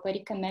 So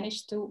Babarika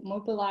managed to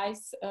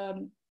mobilize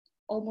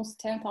almost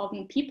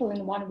 10,000 people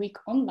in 1 week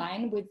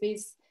online with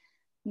these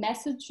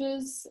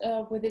messages,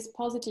 with these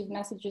positive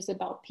messages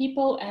about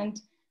people, and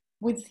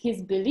with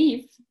his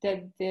belief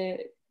that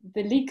the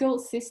legal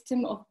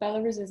system of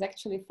Belarus is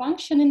actually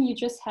functioning. You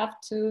just have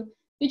to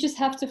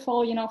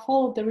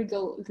follow the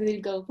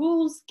legal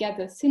rules,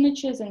 gather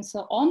signatures, and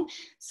so on.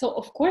 So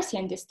of course he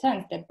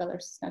understands that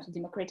Belarus is not a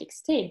democratic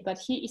state, but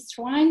he is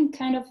trying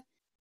kind of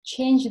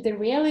change the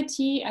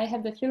reality. I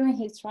have the feeling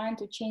he's trying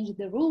to change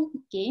the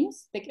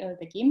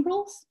the game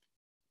rules,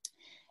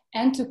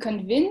 and to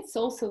convince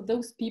also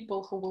those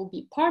people who will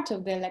be part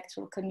of the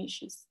electoral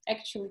commissions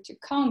actually to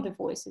count the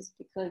voices,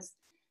 because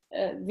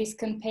this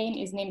campaign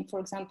is named, for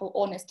example,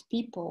 Honest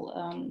People.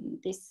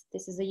 This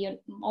is an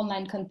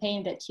online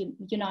campaign that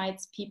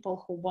unites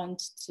people who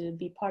want to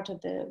be part of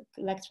the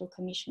electoral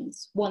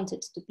commissions,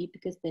 wanted to be,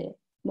 because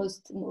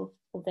most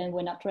of them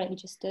were not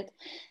registered,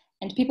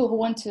 and people who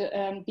want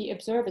to be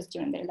observers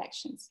during the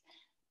elections.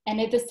 And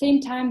at the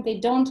same time, they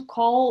don't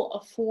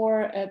call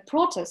for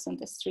protests on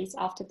the streets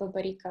after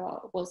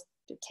Babarika was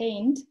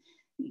detained.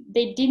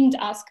 They didn't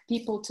ask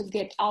people to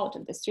get out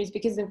of the streets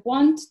because they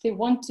want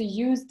to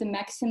use the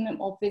maximum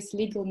of this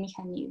legal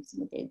mechanism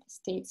within the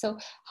state. So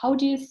how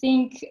do you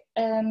think,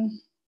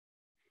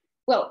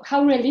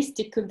 how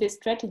realistic could this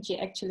strategy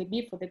actually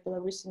be for the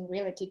Belarusian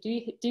reality?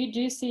 Do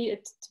you see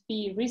it to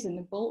be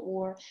reasonable,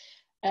 or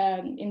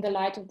in the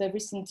light of the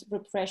recent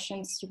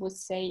repressions, you would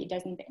say it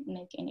doesn't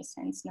make any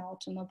sense now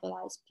to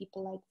mobilize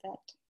people like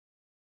that?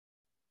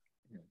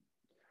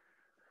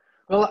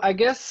 Well, I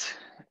guess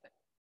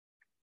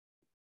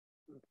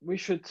we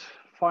should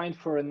find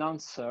for an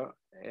answer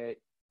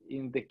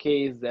in the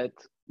case that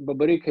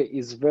Babarika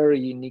is a very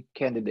unique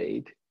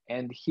candidate,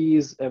 and he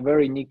is a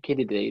very unique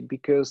candidate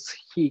because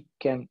he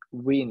can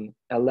win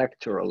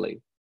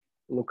electorally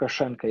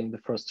Lukashenko in the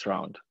first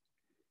round.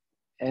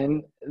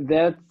 And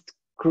that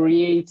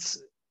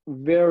creates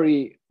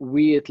very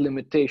weird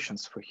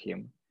limitations for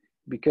him,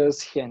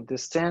 because he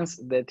understands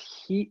that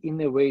he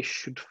in a way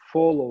should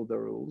follow the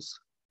rules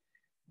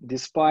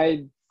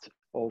despite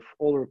of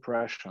all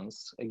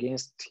repressions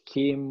against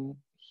him,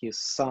 his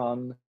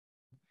son,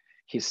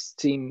 his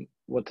team,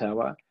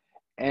 whatever.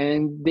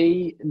 And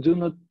they do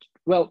not,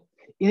 well,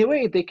 in a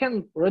way they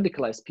can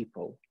radicalize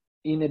people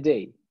in a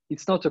day.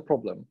 It's not a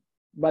problem.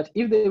 But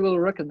if they will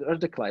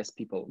radicalize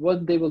people,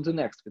 what they will do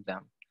next with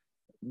them?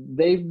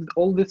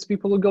 All these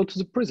people will go to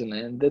the prison,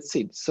 and that's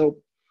it. So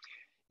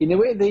in a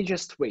way they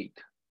just wait.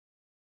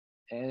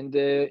 And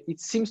it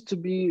seems to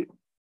be,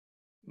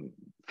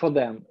 for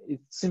them,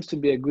 it seems to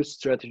be a good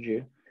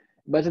strategy.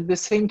 But at the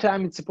same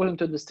time, it's important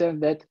to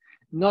understand that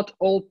not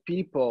all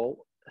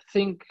people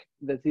think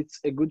that it's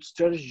a good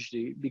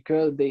strategy,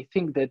 because they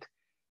think that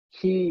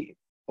he,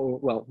 or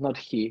well, not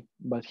he,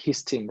 but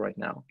his team right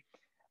now,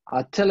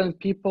 are telling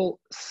people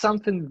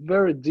something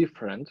very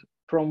different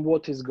from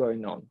what is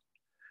going on.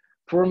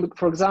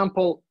 For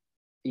example,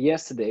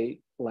 yesterday,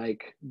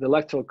 like the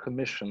Electoral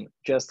Commission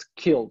just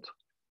killed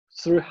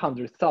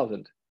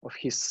 300,000 of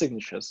his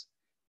signatures,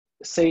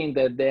 saying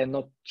that they are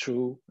not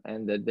true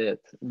and that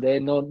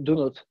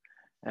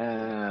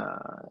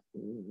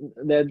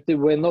they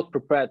were not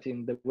prepared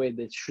in the way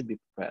they should be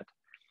prepared.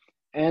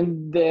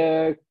 And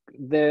the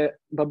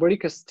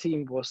Babarika's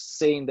team was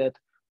saying that,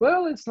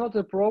 well, it's not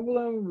a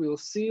problem, we'll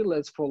see,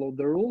 let's follow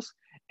the rules.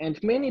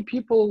 And many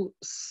people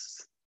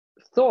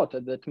thought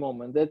at that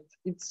moment that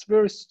it's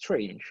very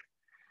strange.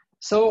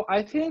 So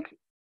I think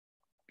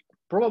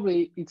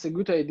probably it's a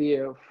good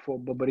idea for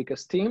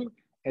Babarika's team.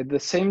 At the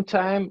same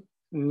time,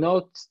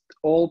 not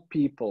all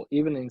people,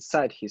 even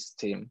inside his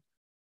team,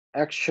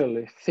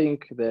 actually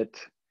think that,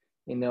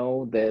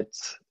 that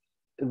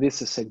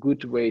this is a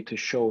good way to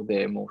show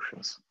their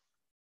emotions.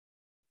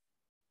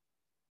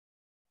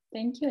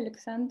 Thank you,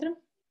 Alexander.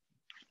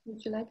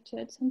 Would you like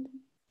to add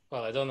something?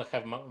 Well, I don't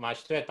have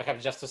much to add.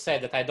 Perhaps just to say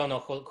that I don't know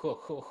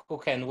who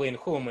can win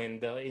whom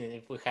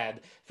if we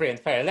had free and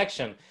fair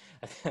election.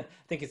 I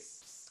think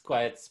it's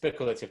quite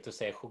speculative to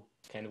say who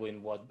can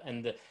win what.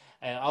 And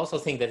I also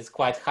think that it's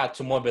quite hard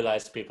to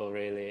mobilize people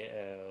really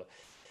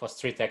for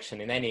street action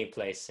in any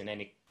place, in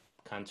any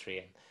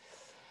country.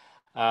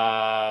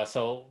 But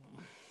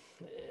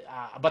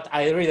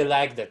I really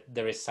like that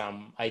there is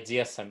some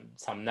idea,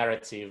 some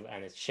narrative,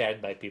 and it's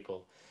shared by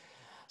people.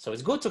 So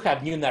it's good to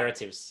have new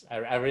narratives.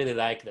 I really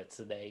like that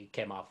they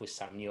came up with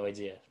some new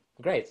idea.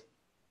 Great.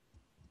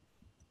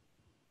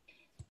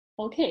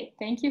 Okay,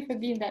 thank you for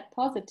being that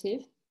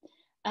positive.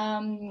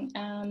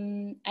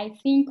 I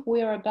think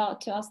we're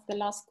about to ask the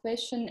last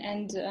question,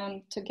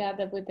 and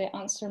together with the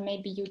answer,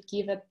 maybe you'd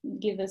give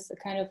us a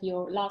kind of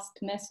your last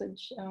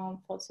message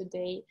for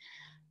today.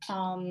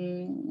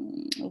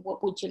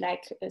 What would you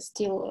like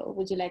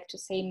would you like to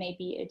say?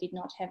 Maybe I did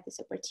not have this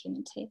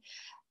opportunity.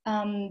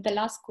 The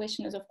last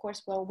question is, of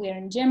course, well, we're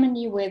in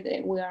Germany, we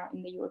are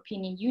in the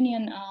European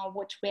Union.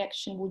 What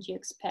reaction would you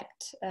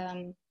expect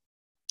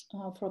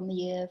from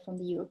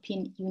the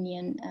European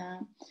Union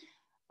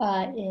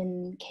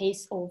in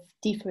case of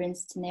different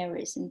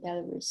scenarios in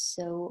Belarus?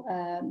 So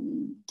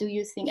do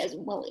you think, as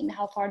well, in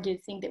how far do you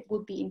think that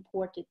would be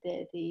imported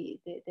the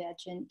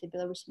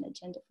Belarusian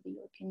agenda for the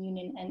European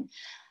Union, and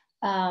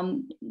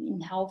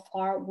in how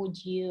far would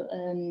you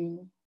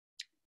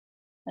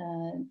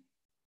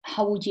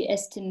how would you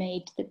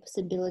estimate the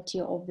possibility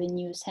of the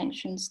new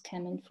sanctions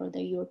coming for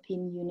the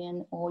European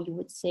Union? Or you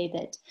would say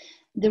that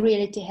the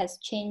reality has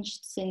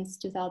changed since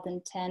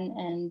 2010,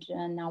 and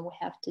now we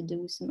have to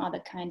do some other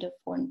kind of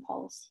foreign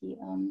policy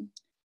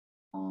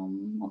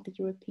of the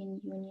European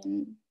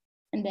Union?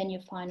 And then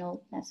your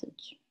final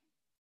message.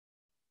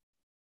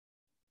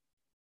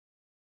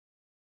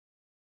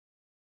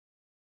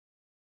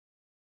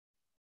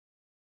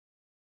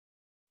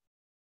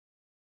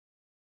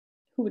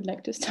 Who would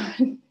like to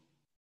start?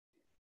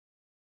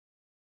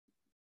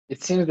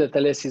 It seems that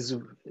Ales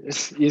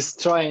is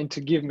trying to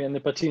give me an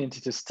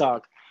opportunity to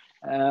start.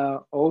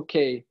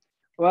 Okay,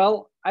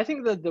 well, I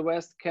think that the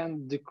West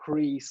can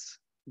decrease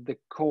the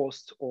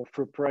cost of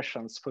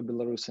repressions for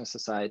Belarusian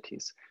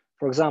societies.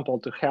 For example,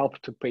 to help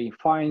to pay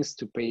fines,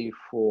 to pay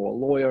for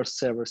lawyer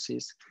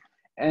services.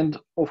 And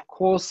of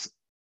course,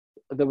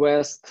 the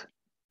West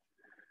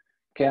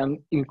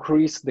can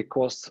increase the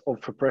cost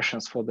of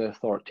repressions for the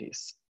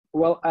authorities.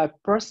 Well, I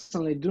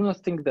personally do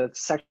not think that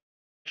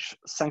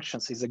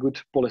sanctions is a good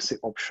policy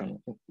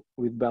option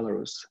with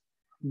Belarus,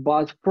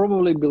 but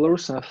probably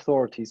Belarusian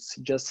authorities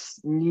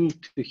just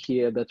need to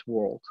hear that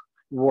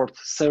word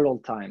several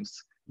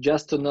times,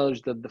 just to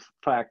acknowledge that the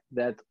fact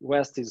that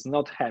West is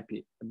not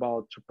happy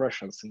about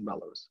repressions in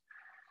Belarus.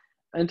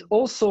 And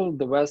also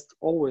the West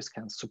always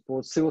can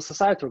support civil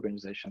society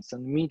organizations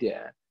and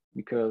media,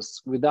 because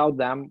without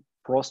them,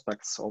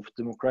 prospects of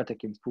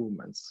democratic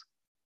improvements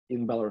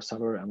in Belarus are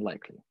very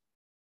unlikely.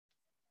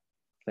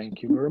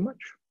 Thank you very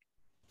much.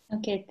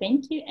 Okay,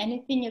 thank you.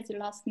 Anything as a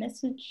last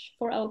message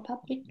for our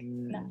public?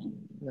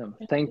 Nothing. No,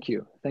 thank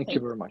you. Thank you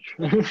very much.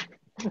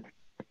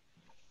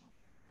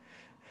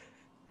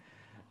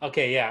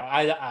 Okay, yeah,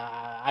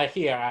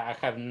 I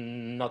have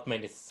not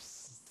many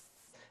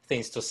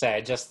things to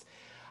say.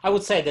 I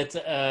would say that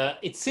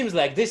it seems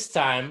like this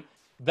time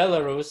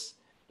Belarus,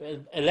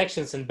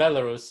 elections in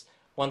Belarus,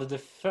 one of the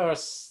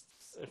first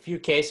few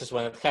cases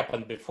when it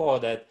happened before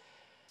that,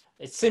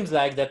 it seems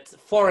like that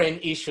foreign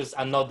issues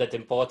are not that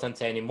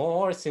important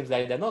anymore. It seems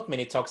like there are not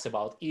many talks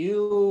about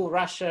EU,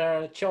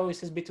 Russia,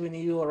 choices between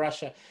EU or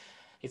Russia.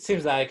 It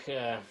seems like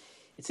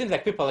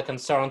people are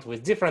concerned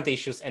with different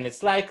issues, and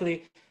it's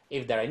likely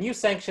if there are new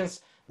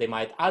sanctions, they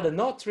might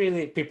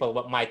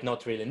people might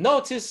not really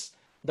notice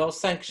those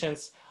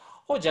sanctions,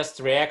 or just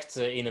react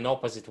in an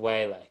opposite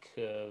way. Like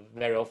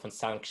very often,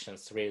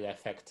 sanctions really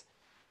affect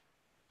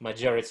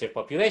majority of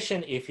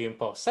population. If you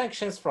impose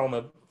sanctions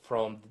from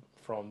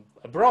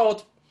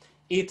abroad,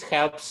 it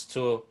helps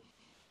to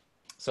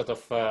sort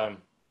of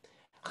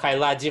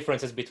highlight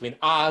differences between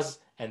us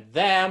and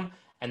them,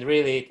 and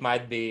really it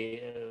might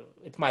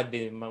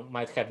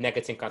have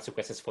negative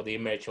consequences for the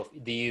image of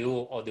the EU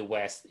or the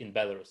West in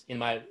Belarus, in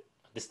my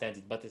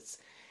understanding. But it's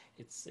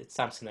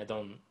something I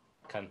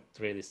can't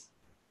really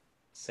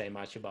say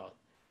much about.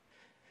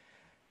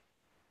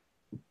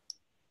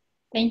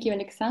 Thank you,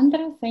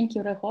 Alexandra. Thank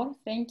you, Rehor.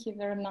 Thank you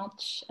very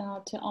much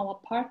to our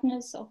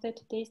partners of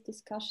today's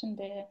discussion,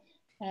 the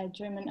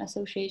German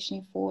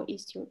Association for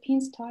East European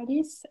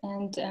Studies.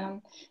 And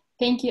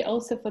thank you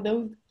also for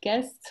those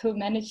guests who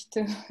managed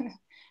to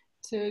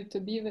to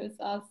be with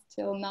us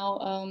till now.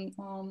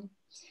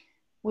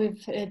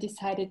 We've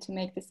decided to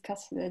make the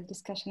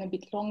discussion a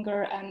bit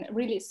longer. I'm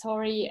really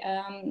sorry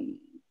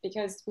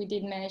because we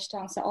did manage to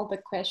answer all the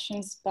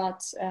questions,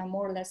 but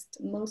more or less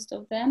most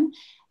of them.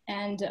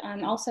 And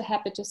I'm also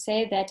happy to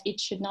say that it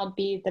should not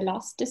be the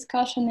last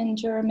discussion in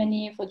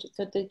Germany for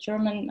the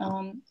German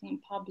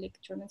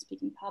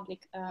German-speaking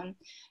public.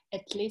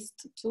 At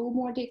least 2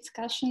 more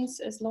discussions,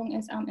 as long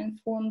as I'm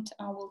informed,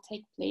 will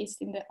take place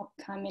in the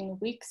upcoming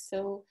weeks.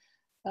 So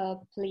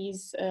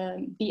please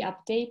be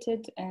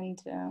updated. And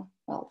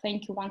well,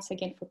 thank you once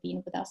again for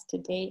being with us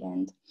today,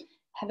 and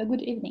have a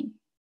good evening.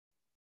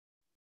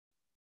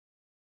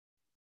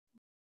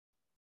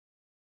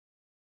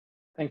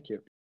 Thank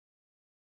you.